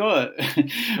mean, what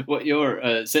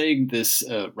you're saying, this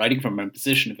writing from a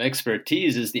position of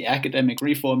expertise, is the academic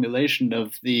reformulation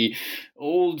of the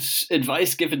old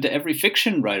advice given to every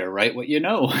fiction writer: write what you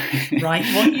know. Write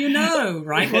what you know.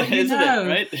 Write what you know.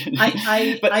 Right?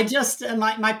 I just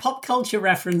my pop culture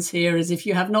reference here is, if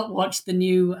you have not watched the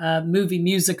new movie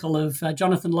musical of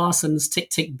Jonathan Larson's Tick,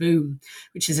 Tick, Boom,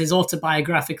 which is his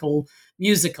autobiographical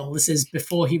musical. This is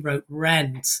before he wrote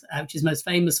Rent, which he's most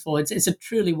famous for. It's a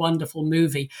truly wonderful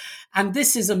movie. And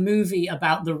this is a movie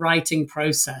about the writing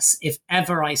process, if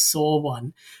ever I saw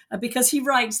one, because he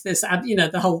writes this,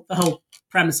 the whole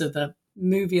premise of the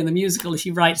movie and the musical is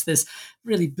he writes this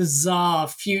really bizarre,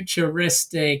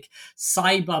 futuristic,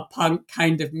 cyberpunk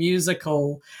kind of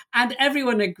musical. And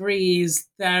everyone agrees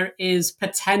there is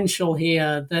potential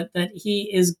here, that he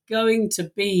is going to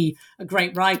be a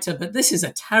great writer, but this is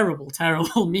a terrible,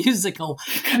 terrible musical.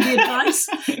 And the advice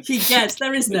he gets,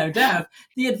 there is no doubt,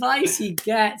 the advice he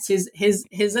gets is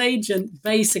his agent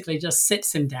basically just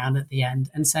sits him down at the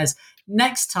end and says,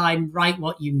 next time, write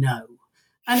what you know.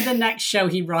 And the next show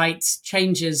he writes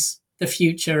changes the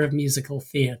future of musical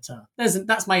theatre.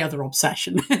 That's my other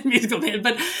obsession, musical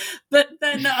theatre. But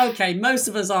then, okay, most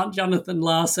of us aren't Jonathan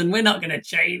Larson. We're not going to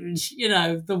change,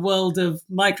 the world of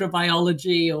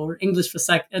microbiology or English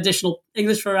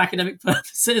for academic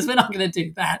purposes. We're not going to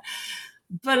do that.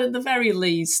 But at the very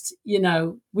least,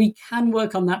 we can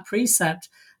work on that precept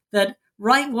that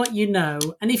write what you know,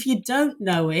 and if you don't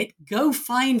know it, go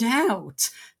find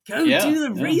out. Go do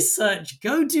the research,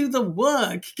 go do the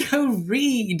work, go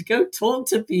read, go talk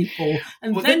to people,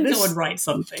 and then go and write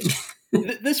something.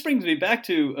 This brings me back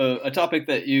to a topic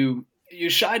that you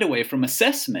shied away from,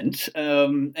 assessment,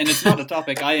 and it's not a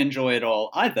topic I enjoy at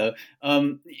all either.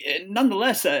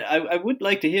 Nonetheless, I would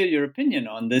like to hear your opinion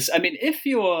on this. I mean, if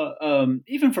you're,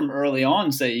 even from early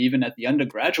on, say even at the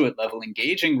undergraduate level,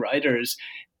 engaging writers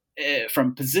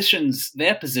from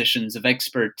their positions of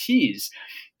expertise,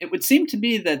 it would seem to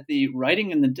me that the writing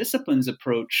in the disciplines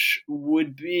approach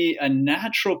would be a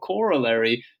natural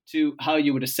corollary to how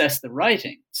you would assess the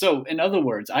writing. So, in other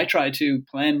words, I try to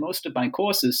plan most of my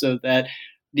courses so that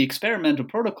the experimental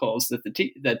protocols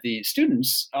that the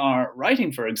students are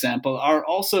writing, for example, are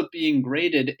also being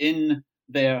graded in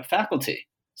their faculty.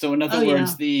 So, in other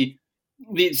words, the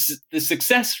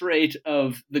success rate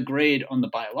of the grade on the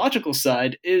biological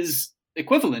side is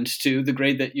equivalent to the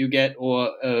grade that you get,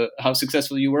 or how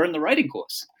successful you were in the writing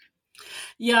course.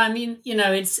 Yeah, I mean,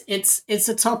 it's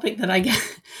a topic that I get.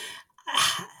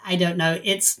 I don't know.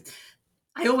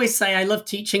 I always say I love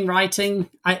teaching writing.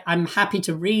 I'm happy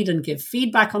to read and give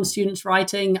feedback on students'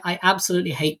 writing. I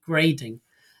absolutely hate grading.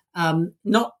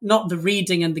 Not the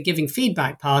reading and the giving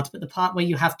feedback part, but the part where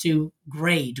you have to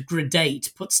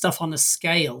gradate, put stuff on a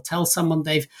scale, tell someone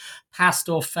they've passed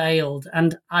or failed.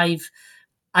 And I've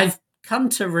come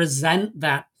to resent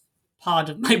that part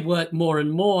of my work more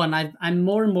and more. And I'm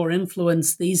more and more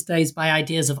influenced these days by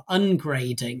ideas of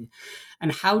ungrading.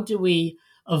 And how do we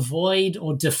avoid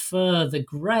or defer the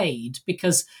grade?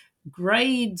 Because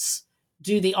grades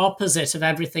do the opposite of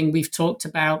everything we've talked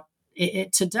about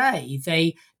today.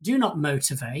 They do not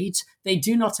motivate, they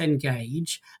do not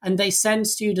engage, and they send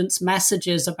students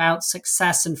messages about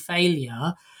success and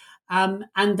failure.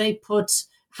 And they put,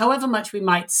 however much we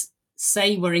might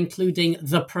say we're including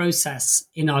the process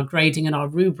in our grading and our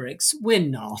rubrics, we're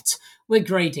not. We're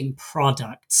grading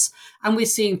products, and we're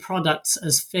seeing products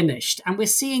as finished, and we're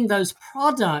seeing those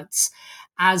products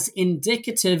as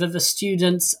indicative of a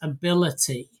student's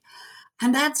ability.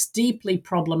 And that's deeply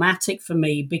problematic for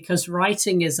me, because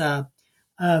writing is an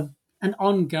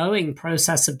ongoing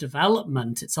process of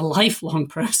development. It's a lifelong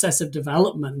process of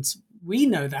development. We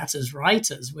know that as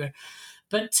writers.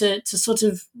 but to sort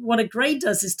of, what a grade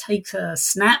does is take a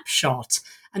snapshot,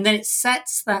 and then it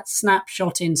sets that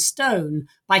snapshot in stone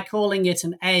by calling it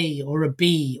an A or a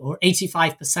B or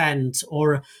 85%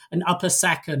 or an upper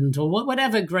second or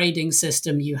whatever grading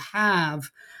system you have.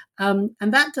 And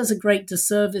that does a great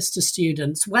disservice to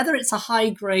students, whether it's a high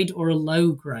grade or a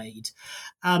low grade.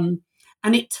 And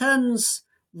it turns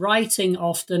writing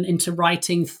often into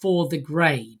writing for the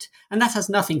grade. And that has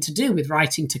nothing to do with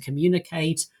writing to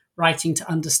communicate, writing to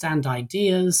understand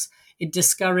ideas. It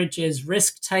discourages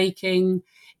risk-taking.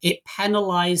 It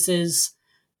penalizes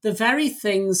the very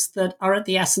things that are at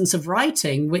the essence of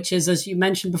writing, which is, as you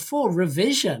mentioned before,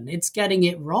 revision. It's getting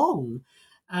it wrong.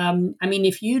 I mean,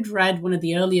 if you'd read one of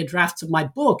the earlier drafts of my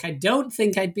book, I don't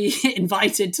think I'd be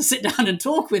invited to sit down and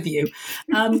talk with you.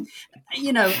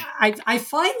 You know, I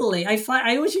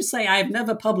always used to say I've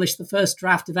never published the first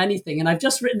draft of anything, and I've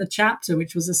just written a chapter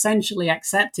which was essentially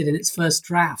accepted in its first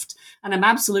draft, and I'm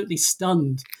absolutely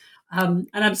stunned. And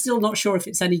I'm still not sure if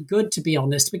it's any good, to be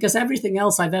honest, because everything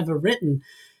else I've ever written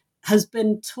has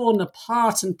been torn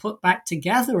apart and put back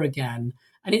together again.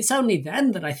 And it's only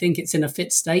then that I think it's in a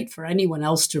fit state for anyone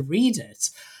else to read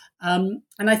it. And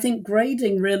I think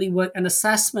grading really works, and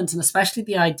assessment, and especially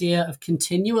the idea of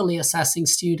continually assessing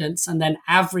students and then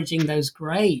averaging those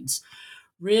grades,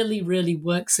 really, really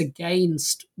works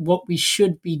against what we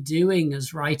should be doing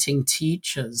as writing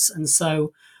teachers. And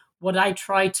so what I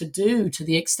try to do, to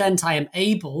the extent I am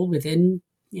able within,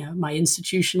 you know, my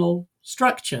institutional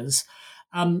structures,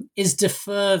 is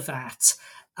defer that.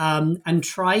 And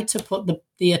try to put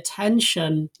the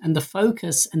attention and the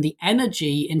focus and the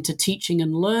energy into teaching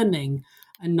and learning,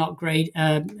 and not grading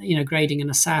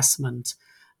and assessment.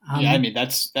 I mean,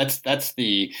 that's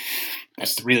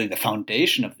really the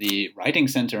foundation of the Writing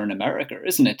Center in America,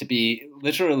 isn't it? To be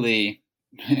literally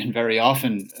and very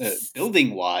often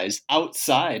building wise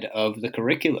outside of the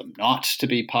curriculum, not to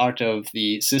be part of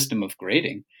the system of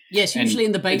grading. Yes, usually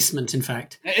in the basement, in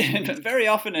fact. Very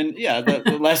often in,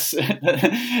 the less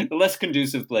the less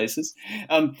conducive places.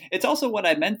 It's also what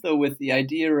I meant, though, with the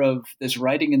idea of this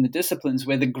writing in the disciplines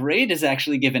where the grade is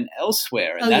actually given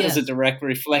elsewhere. And that is a direct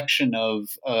reflection of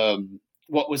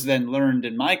what was then learned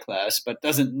in my class, but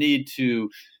doesn't need to,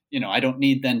 I don't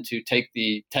need then to take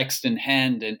the text in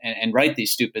hand and write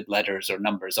these stupid letters or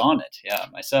numbers on it,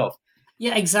 myself.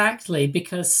 Yeah, exactly,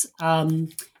 because...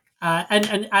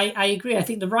 And I agree. I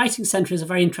think the Writing Center is a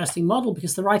very interesting model,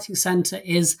 because the Writing Center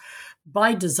is,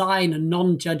 by design, a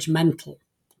non-judgmental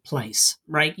place,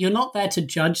 right? You're not there to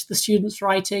judge the students'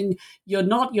 writing.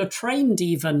 You're trained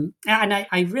even. And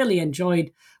I really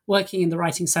enjoyed working in the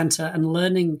Writing Center and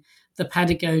learning the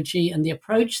pedagogy and the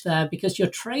approach there, because you're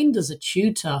trained as a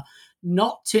tutor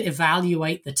not to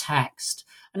evaluate the text.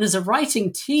 And as a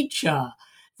writing teacher,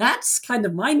 that's kind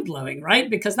of mind-blowing, right?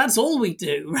 Because that's all we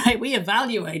do, right? We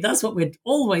evaluate. That's what we're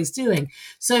always doing.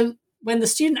 So when the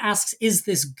student asks, is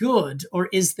this good or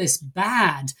is this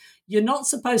bad? You're not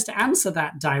supposed to answer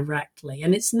that directly.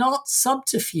 And it's not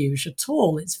subterfuge at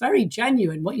all. It's very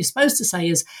genuine. What you're supposed to say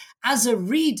is, as a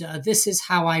reader, this is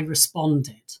how I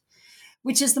responded,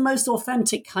 which is the most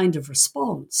authentic kind of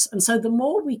response. And so the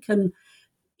more we can,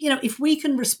 if we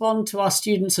can respond to our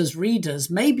students as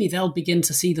readers, maybe they'll begin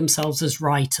to see themselves as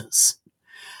writers,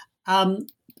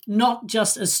 not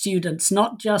just as students,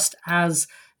 not just as,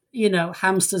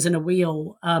 hamsters in a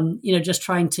wheel, just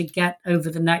trying to get over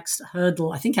the next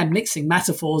hurdle. I think I'm mixing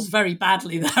metaphors very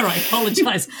badly there. I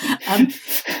apologize.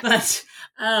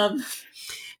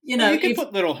 You can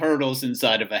put little hurdles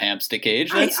inside of a hamster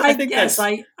cage. I think I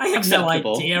have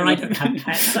acceptable. No idea. I don't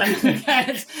have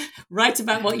pets. Write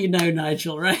about what you know,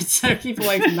 Nigel. Right, so keep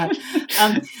away from that.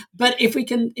 But if we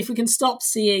can stop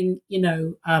seeing,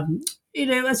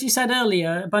 as you said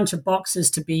earlier, a bunch of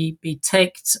boxes to be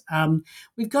ticked.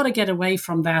 We've got to get away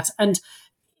from that. And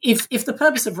if the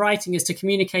purpose of writing is to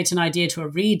communicate an idea to a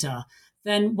reader,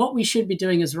 then what we should be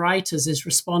doing as writers is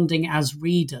responding as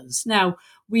readers. Now,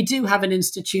 we do have an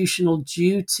institutional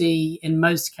duty in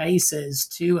most cases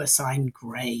to assign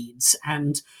grades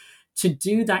and to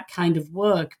do that kind of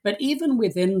work. But even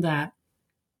within that,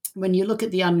 when you look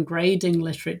at the ungrading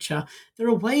literature, there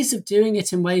are ways of doing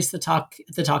it in ways that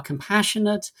are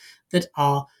compassionate, that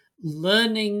are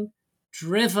learning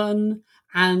driven,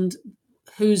 and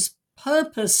whose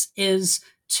purpose is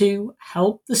to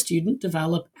help the student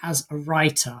develop as a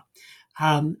writer.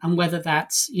 And whether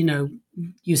that's,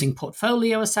 using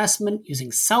portfolio assessment,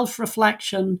 using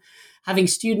self-reflection, having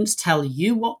students tell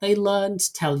you what they learned,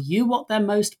 tell you what they're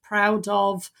most proud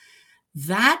of,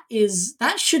 that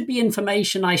should be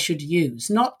information I should use,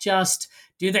 not just,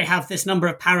 do they have this number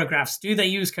of paragraphs? Do they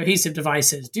use cohesive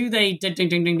devices? Do they ding, ding,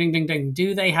 ding, ding, ding, ding, ding?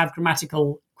 Do they have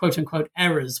grammatical, quote unquote,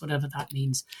 errors, whatever that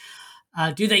means?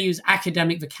 Do they use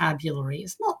academic vocabulary?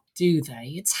 It's not do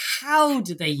they, it's how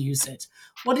do they use it?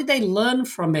 What did they learn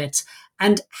from it?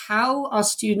 And how are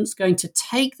students going to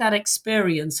take that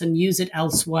experience and use it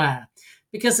elsewhere?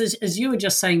 Because as you were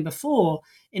just saying before,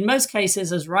 in most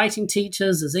cases, as writing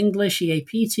teachers, as English,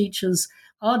 EAP teachers,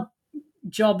 our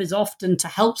job is often to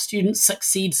help students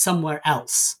succeed somewhere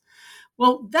else.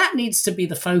 Well, that needs to be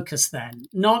the focus then,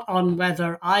 not on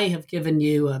whether I have given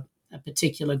you a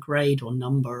particular grade or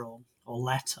number or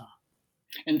letter.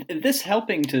 And this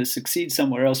helping to succeed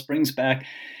somewhere else brings back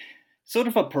sort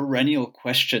of a perennial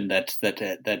question that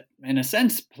in a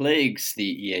sense plagues the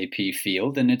EAP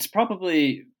field, and it's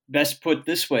probably best put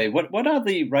this way. What are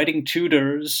the writing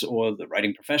tutors or the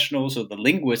writing professionals or the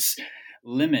linguists'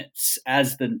 limits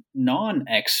as the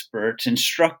non-expert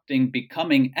instructing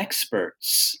becoming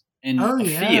experts in a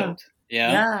field?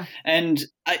 Yeah. And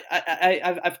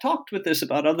I've talked with this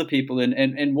about other people,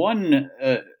 and one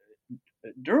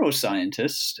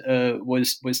neuroscientist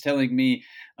was telling me,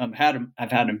 I've had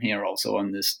him here also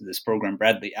on this program,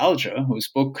 Bradley Alger, whose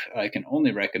book I can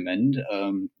only recommend,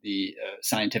 The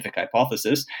Scientific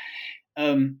Hypothesis.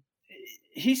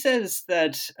 He says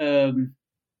that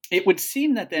it would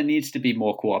seem that there needs to be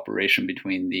more cooperation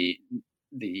between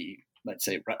the let's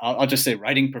say, I'll just say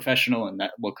writing professional, and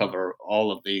that will cover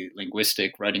all of the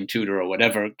linguistic, writing tutor or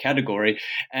whatever category,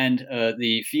 and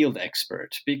the field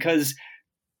expert. Because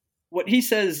what he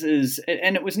says is,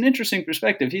 and it was an interesting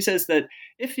perspective, he says that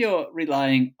if you're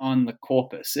relying on the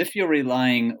corpus, if you're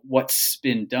relying what's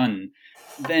been done,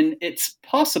 then it's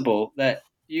possible that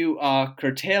you are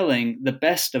curtailing the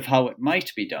best of how it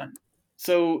might be done.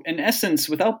 So in essence,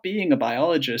 without being a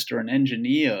biologist or an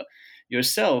engineer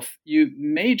yourself, you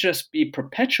may just be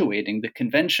perpetuating the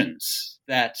conventions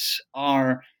that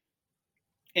are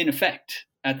in effect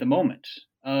at the moment.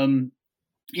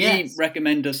 He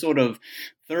recommend a sort of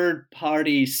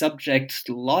third-party subject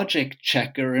logic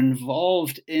checker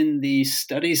involved in the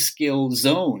study skill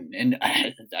zone. And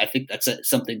I think that's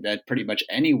something that pretty much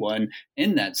anyone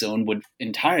in that zone would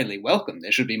entirely welcome.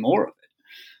 There should be more of it.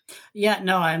 Yeah,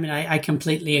 no, I mean, I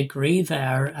completely agree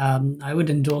there. I would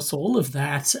endorse all of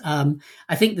that.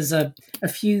 I think there's a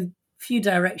few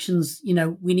directions,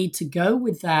 we need to go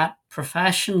with that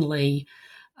professionally.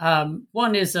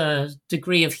 One is a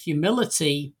degree of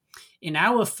humility in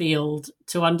our field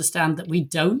to understand that we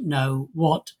don't know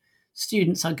what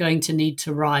students are going to need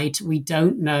to write. We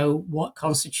don't know what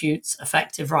constitutes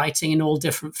effective writing in all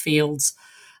different fields.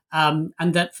 And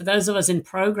that for those of us in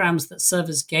programs that serve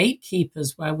as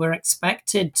gatekeepers, where we're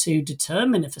expected to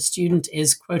determine if a student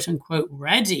is quote unquote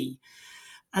ready,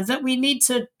 and that we need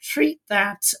to treat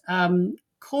that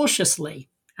cautiously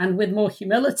and with more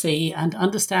humility, and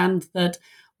understand that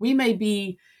we may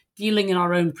be dealing in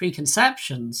our own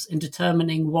preconceptions in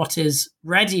determining what is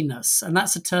readiness. And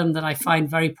that's a term that I find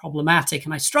very problematic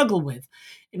and I struggle with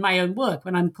in my own work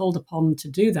when I'm called upon to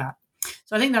do that.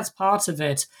 So I think that's part of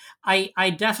it.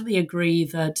 I definitely agree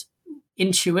that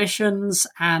intuitions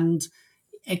and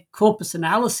corpus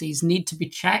analyses need to be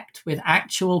checked with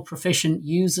actual proficient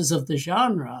users of the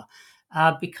genre,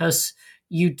 because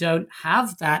you don't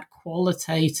have that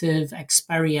qualitative,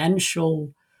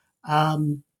 experiential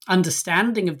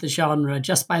understanding of the genre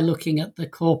just by looking at the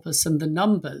corpus and the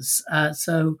numbers.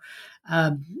 So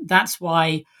that's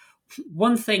why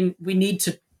one thing we need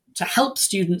to help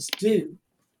students do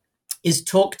is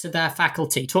talk to their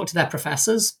faculty, talk to their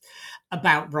professors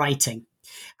about writing.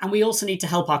 And we also need to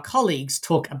help our colleagues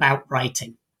talk about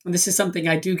writing. And this is something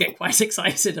I do get quite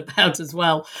excited about as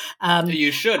well.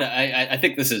 You should. I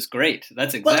think this is great.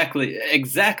 That's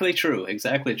exactly true.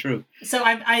 Exactly true. So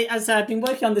as I've been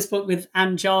working on this book with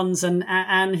Anne Johns, and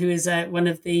Anne, who is one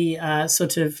of the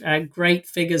sort of great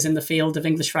figures in the field of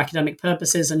English for academic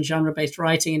purposes and genre-based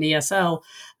writing in ESL,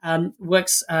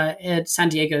 works at San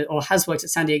Diego, or has worked at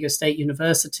San Diego State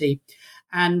University.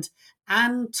 And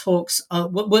Anne works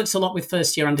a lot with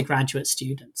first-year undergraduate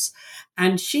students.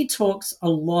 And she talks a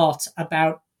lot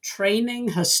about training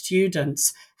her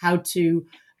students how to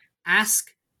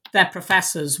ask their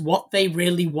professors what they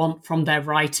really want from their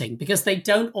writing, because they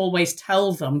don't always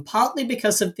tell them, partly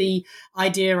because of the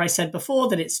idea I said before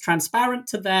that it's transparent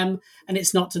to them and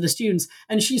it's not to the students.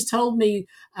 And she's told me,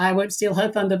 I won't steal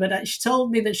her thunder, but she told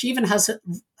me that she even has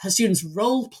her students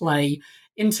role play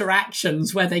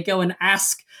interactions where they go and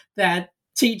ask their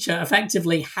teacher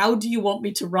effectively, how do you want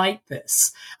me to write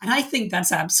this? And I think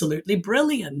that's absolutely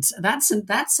brilliant. That's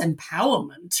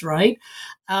empowerment, right?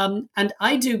 And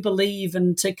I do believe,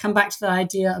 and to come back to the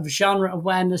idea of genre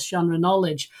awareness, genre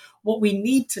knowledge, what we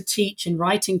need to teach in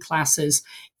writing classes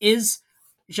is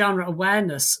genre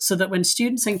awareness, so that when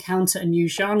students encounter a new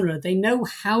genre, they know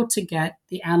how to get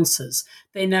the answers.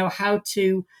 They know how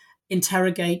to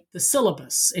interrogate the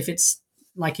syllabus. If it's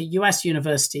like a US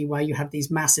university where you have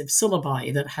these massive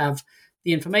syllabi that have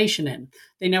the information in,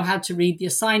 they know how to read the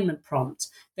assignment prompt.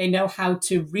 They know how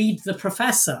to read the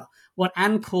professor, what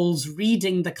Anne calls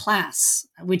reading the class,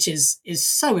 which is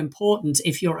so important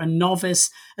if you're a novice,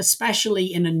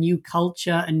 especially in a new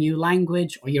culture, a new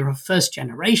language, or you're a first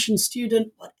generation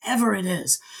student, whatever it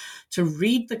is, to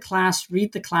read the class,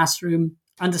 read the classroom,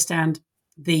 understand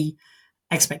the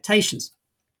expectations.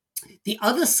 The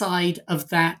other side of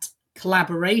that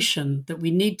collaboration that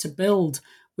we need to build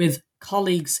with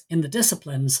colleagues in the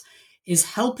disciplines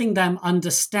is helping them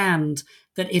understand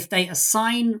that if they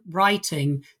assign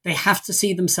writing, they have to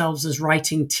see themselves as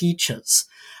writing teachers.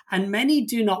 And many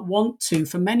do not want to,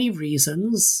 for many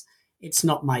reasons. It's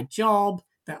not my job.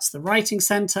 That's the writing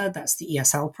center. That's the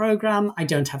ESL program. I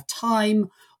don't have time.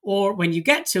 Or when you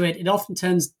get to it, it often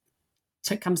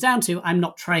comes down to, I'm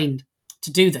not trained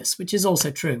to do this, which is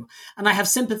also true. And I have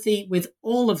sympathy with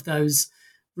all of those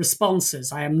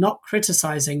responses. I am not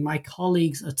criticizing my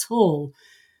colleagues at all.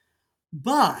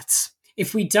 But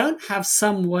if we don't have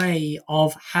some way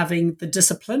of having the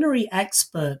disciplinary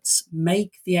experts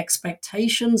make the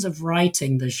expectations of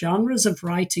writing, the genres of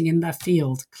writing in their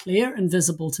field, clear and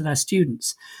visible to their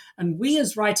students, and we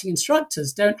as writing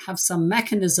instructors don't have some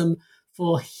mechanism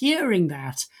for hearing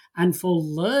that and for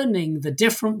learning the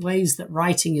different ways that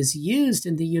writing is used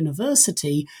in the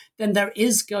university, then there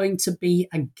is going to be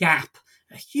a gap,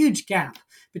 a huge gap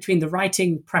between the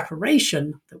writing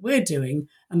preparation that we're doing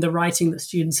and the writing that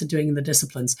students are doing in the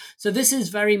disciplines. So this is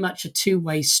very much a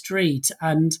two-way street.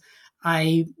 And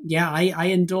I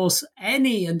endorse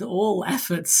any and all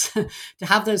efforts to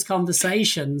have those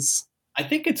conversations. I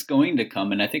think it's going to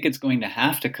come, and I think it's going to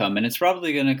have to come, and it's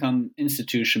probably going to come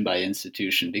institution by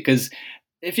institution, because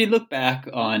if you look back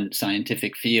on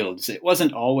scientific fields, it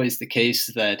wasn't always the case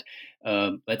that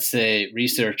let's say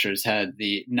researchers had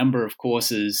the number of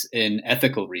courses in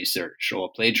ethical research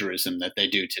or plagiarism that they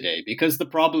do today, because the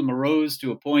problem arose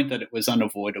to a point that it was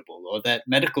unavoidable, or that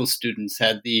medical students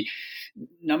had the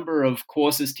number of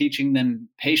courses teaching them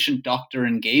patient-doctor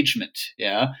engagement,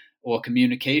 or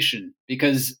communication,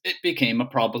 because it became a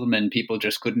problem and people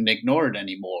just couldn't ignore it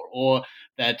anymore, or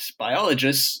that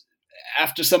biologists,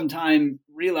 after some time,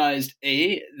 realized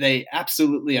A, they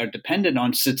absolutely are dependent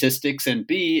on statistics, and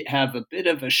B, have a bit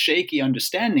of a shaky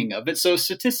understanding of it, so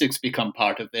statistics become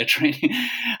part of their training.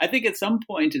 I think at some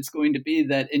point it's going to be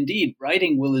that indeed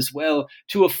writing will as well,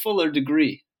 to a fuller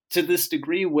degree, to this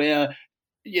degree where,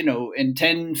 in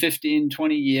 10, 15,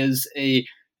 20 years, a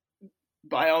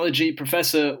biology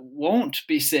professor won't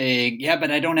be saying,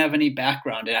 but I don't have any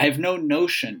background, I have no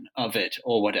notion of it,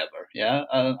 or whatever.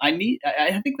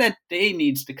 I think that day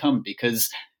needs to come, because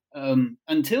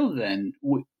until then,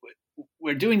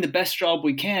 we're doing the best job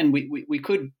we can. We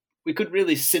could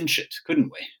really cinch it,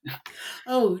 couldn't we?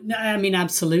 Oh, no, I mean,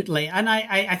 absolutely. And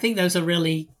I think those are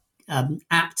really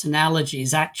apt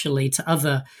analogies, actually, to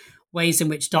other ways in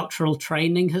which doctoral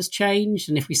training has changed.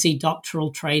 And if we see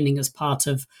doctoral training as part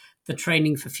of the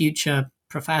training for future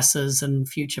professors and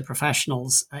future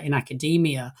professionals in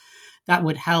academia, that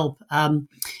would help. And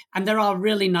there are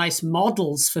really nice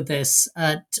models for this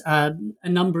at a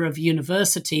number of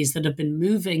universities that have been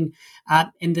moving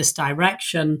in this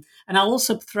direction. And I'll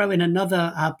also throw in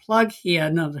another plug here,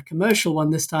 another commercial one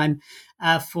this time,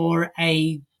 for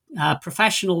a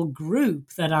professional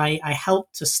group that I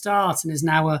helped to start and is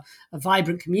now a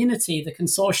vibrant community, the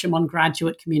Consortium on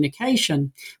Graduate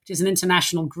Communication, which is an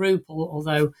international group,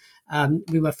 although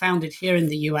we were founded here in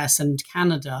the US and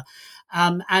Canada.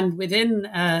 And within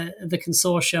the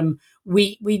consortium,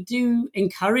 we do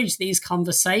encourage these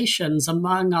conversations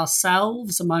among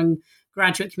ourselves, among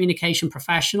graduate communication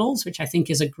professionals, which I think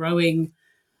is a growing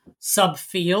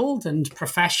subfield and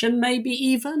profession, maybe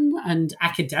even, and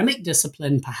academic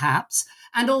discipline perhaps,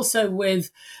 and also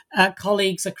with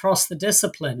colleagues across the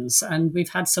disciplines. And we've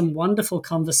had some wonderful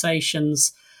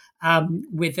conversations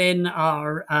within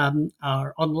our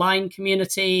online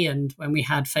community, and when we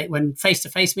had when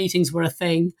face-to-face meetings were a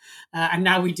thing, and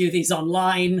now we do these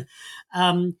online.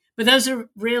 But those are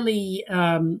really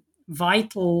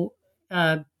vital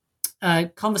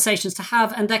conversations to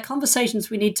have, and they're conversations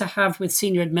we need to have with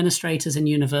senior administrators in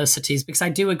universities, because I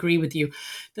do agree with you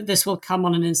that this will come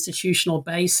on an institutional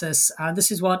basis. This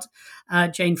is what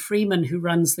Jane Freeman, who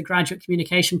runs the graduate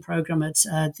communication program at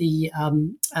the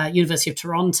University of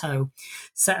Toronto,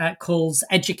 calls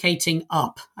educating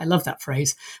up. I love that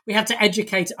phrase. We have to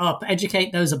educate up,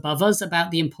 educate those above us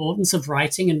about the importance of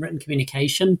writing and written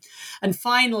communication. And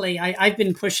finally, I've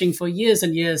been pushing for years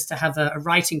and years to have a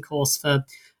writing course for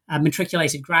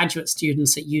matriculated graduate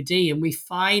students at UD, and we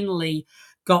finally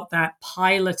got that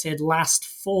piloted last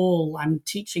fall. I'm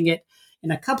teaching it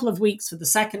in a couple of weeks for the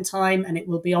second time, and it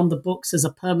will be on the books as a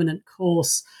permanent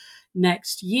course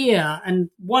next year. And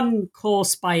one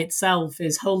course by itself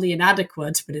is wholly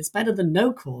inadequate, but it's better than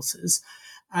no courses.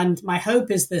 And my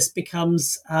hope is this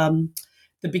becomes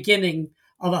the beginning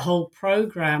of a whole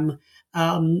program,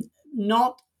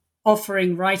 not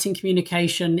offering writing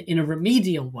communication in a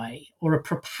remedial way or a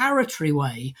preparatory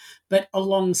way, but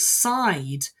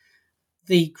alongside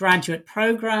the graduate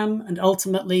program and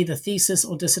ultimately the thesis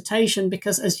or dissertation.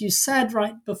 Because as you said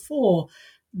right before,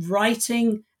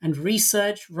 writing and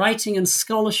research, writing and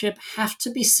scholarship have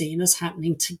to be seen as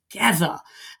happening together.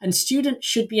 And students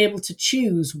should be able to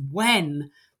choose when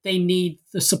they need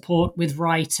the support with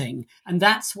writing. And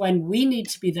that's when we need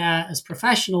to be there as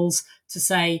professionals to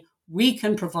say, we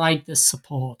can provide this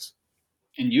support.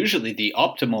 And usually the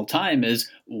optimal time is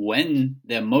when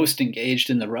they're most engaged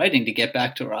in the writing, to get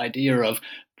back to our idea of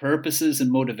purposes and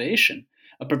motivation.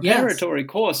 A preparatory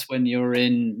course when you're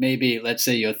in maybe, let's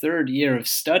say, your third year of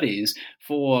studies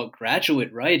for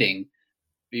graduate writing,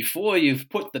 before you've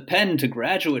put the pen to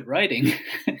graduate writing,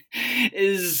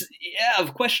 is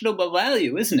of questionable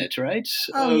value, isn't it? Right?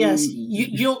 Oh yes,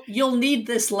 you'll need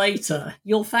this later.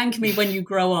 You'll thank me when you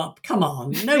grow up. Come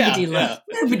on, nobody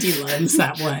learns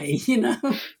that way, you know.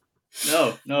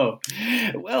 No.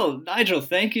 Well, Nigel,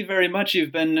 thank you very much.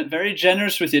 You've been very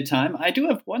generous with your time. I do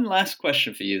have one last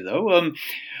question for you, though.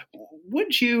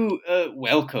 Would you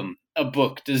welcome a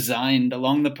book designed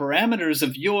along the parameters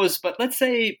of yours, but let's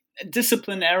say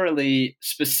disciplinarily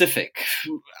specific?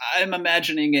 I'm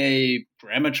imagining a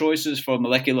grammar choices for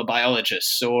molecular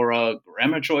biologists or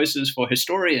grammar choices for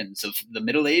historians of the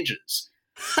Middle Ages.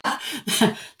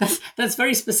 That's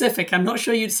very specific. I'm not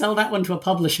sure you'd sell that one to a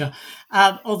publisher,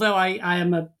 although I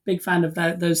am a big fan of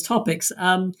those topics.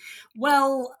 That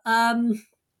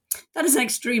is an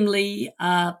extremely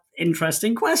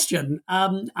interesting question.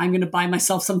 I'm going to buy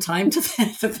myself some time to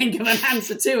think of an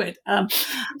answer to it. I'm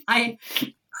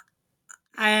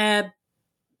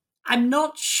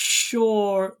not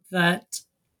sure that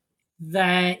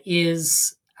there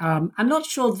is. I'm not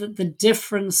sure that the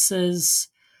differences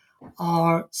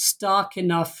are stark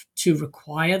enough to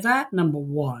require that, number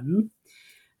one.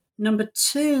 Number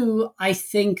two, I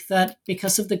think that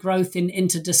because of the growth in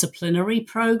interdisciplinary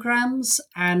programs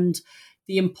and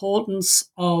the importance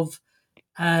of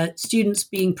students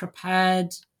being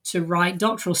prepared to write,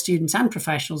 doctoral students and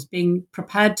professionals being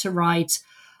prepared to write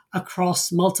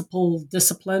across multiple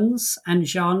disciplines and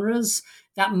genres,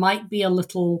 that might be a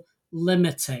little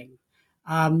limiting.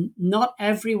 Not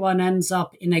everyone ends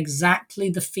up in exactly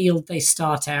the field they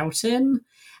start out in.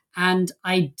 And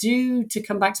I do, to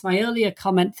come back to my earlier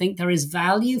comment, think there is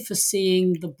value for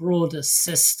seeing the broader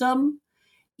system,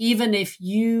 even if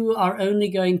you are only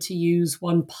going to use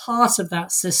one part of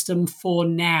that system for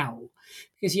now,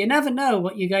 because you never know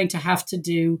what you're going to have to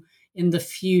do in the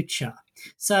future.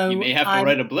 So you may have to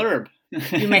write a blurb.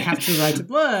 You may have to write a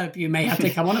blurb. You may have to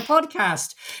come on a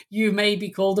podcast. You may be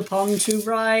called upon to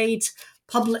write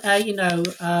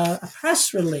a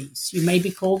press release. You may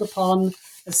be called upon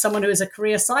as someone who is a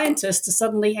career scientist to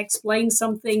suddenly explain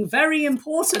something very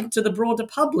important to the broader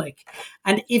public.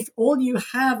 And if all you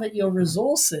have at your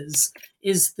resources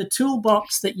is the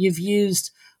toolbox that you've used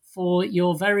for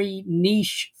your very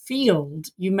niche field,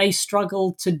 you may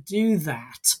struggle to do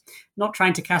that. Not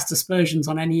trying to cast aspersions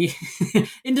on any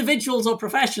individuals or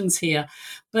professions here,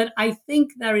 but I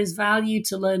think there is value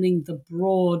to learning the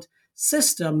broad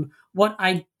system. What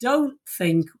I don't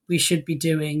think we should be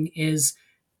doing is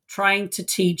trying to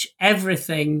teach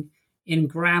everything in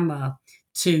grammar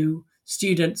to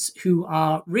students who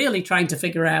are really trying to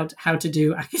figure out how to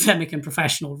do academic and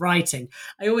professional writing.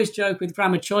 I always joke with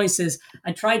Grammar Choices,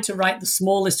 I tried to write the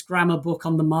smallest grammar book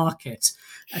on the market.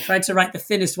 I tried to write the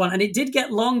thinnest one, and it did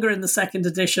get longer in the second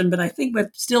edition, but I think we're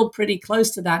still pretty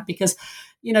close to that because,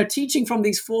 you know, teaching from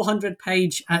these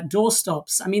 400-page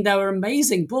doorstops, I mean, they were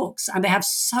amazing books and they have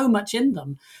so much in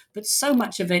them, but so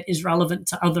much of it is relevant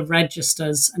to other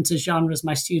registers and to genres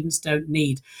my students don't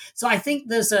need. So I think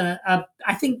I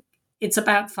think it's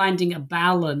about finding a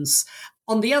balance.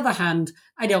 On the other hand,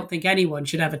 I don't think anyone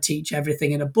should ever teach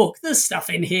everything in a book. There's stuff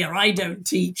in here I don't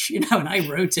teach, and I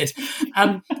wrote it.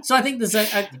 So I think there's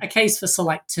a case for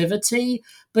selectivity,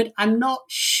 but I'm not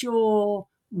sure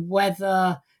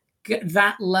whether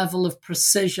that level of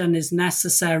precision is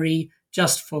necessary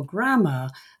just for grammar.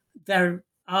 There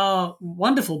are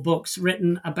wonderful books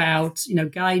written about,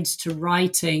 guides to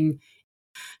writing.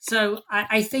 So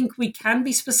I think we can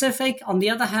be specific. On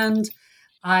the other hand,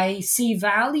 I see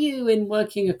value in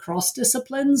working across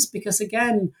disciplines because,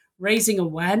 again, raising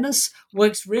awareness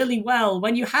works really well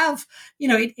when you have,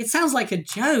 it sounds like a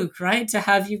joke, right?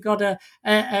 You've got an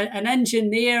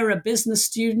engineer, a business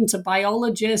student, a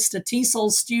biologist, a TESOL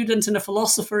student, and a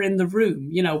philosopher in the room.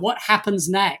 What happens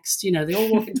next? They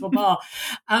all walk into a bar.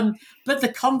 But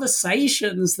the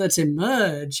conversations that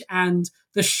emerge and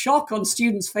the shock on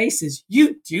students' faces,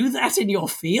 you do that in your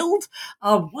field,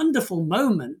 are wonderful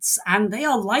moments. And they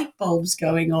are light bulbs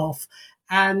going off.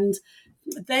 And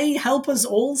they help us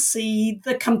all see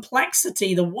the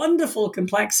complexity, the wonderful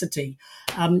complexity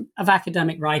of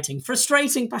academic writing.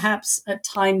 Frustrating, perhaps, at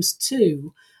times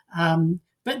too.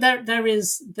 But there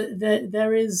is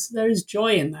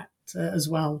joy in that as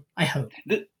well, I hope.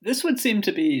 This would seem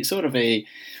to be sort of a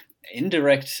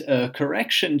indirect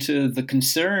correction to the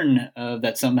concern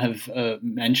that some have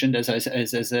mentioned, as I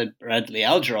said, Bradley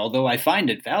Alger, although I find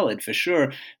it valid for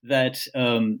sure, that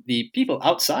the people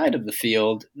outside of the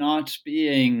field not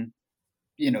being,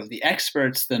 the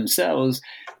experts themselves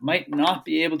might not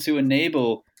be able to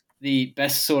enable the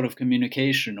best sort of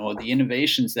communication or the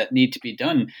innovations that need to be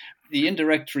done. The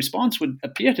indirect response would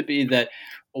appear to be that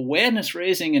awareness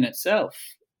raising in itself,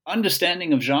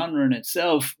 understanding of genre in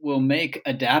itself, will make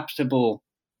adaptable,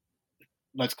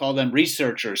 let's call them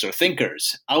researchers or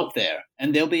thinkers out there,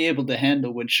 and they'll be able to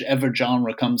handle whichever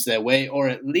genre comes their way, or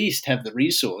at least have the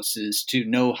resources to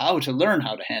know how to learn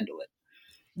how to handle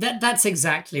it. That's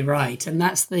exactly right. And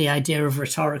that's the idea of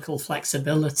rhetorical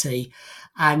flexibility,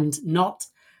 and not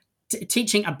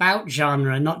teaching about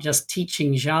genre, not just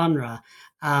teaching genre.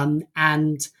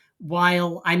 And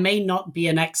while I may not be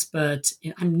an expert,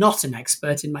 I'm not an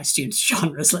expert in my students'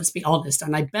 genres, let's be honest,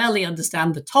 and I barely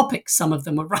understand the topics some of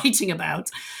them were writing about.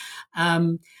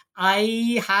 I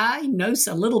know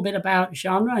a little bit about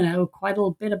genre. I know quite a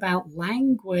little bit about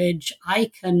language.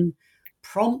 I can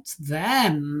prompt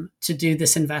them to do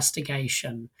this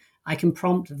investigation. I can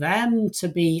prompt them to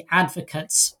be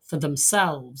advocates for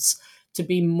themselves, to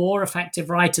be more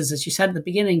effective writers, as you said at the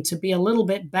beginning, to be a little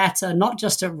bit better, not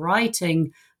just at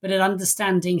writing, but at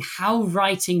understanding how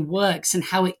writing works and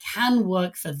how it can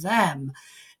work for them.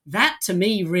 That, to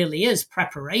me, really is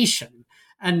preparation,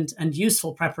 and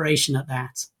useful preparation at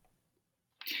that.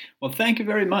 Well, thank you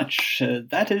very much.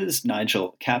 That is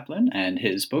Nigel Kaplan, and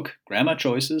his book, Grammar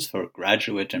Choices for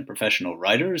Graduate and Professional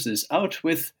Writers, is out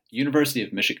with University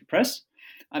of Michigan Press.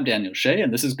 I'm Daniel Shea,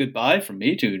 and this is goodbye from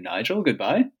me to Nigel.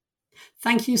 Goodbye.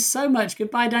 Thank you so much.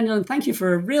 Goodbye, Daniel, and thank you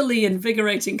for a really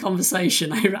invigorating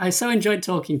conversation. I so enjoyed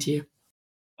talking to you.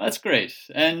 That's great.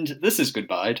 And this is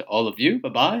goodbye to all of you.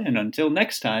 Bye-bye, and until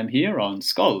next time here on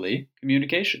Scholarly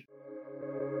Communication.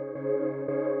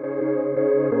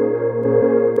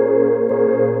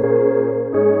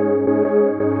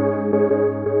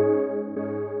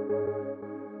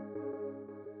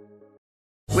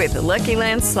 With the Lucky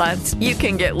Land Slots, you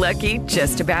can get lucky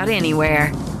just about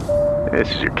anywhere.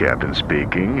 This is your captain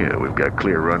speaking. We've got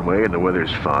clear runway and the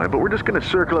weather's fine, but we're just going to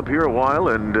circle up here a while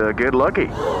and get lucky.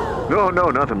 No,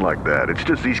 nothing like that. It's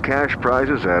just these cash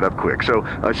prizes add up quick. So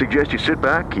I suggest you sit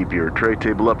back, keep your tray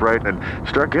table upright, and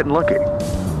start getting lucky.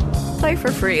 Play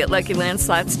for free at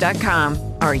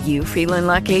LuckyLandSlots.com. Are you feeling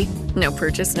lucky? No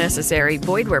purchase necessary.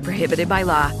 Void where prohibited by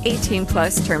law.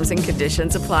 18+ terms and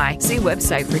conditions apply. See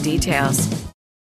website for details.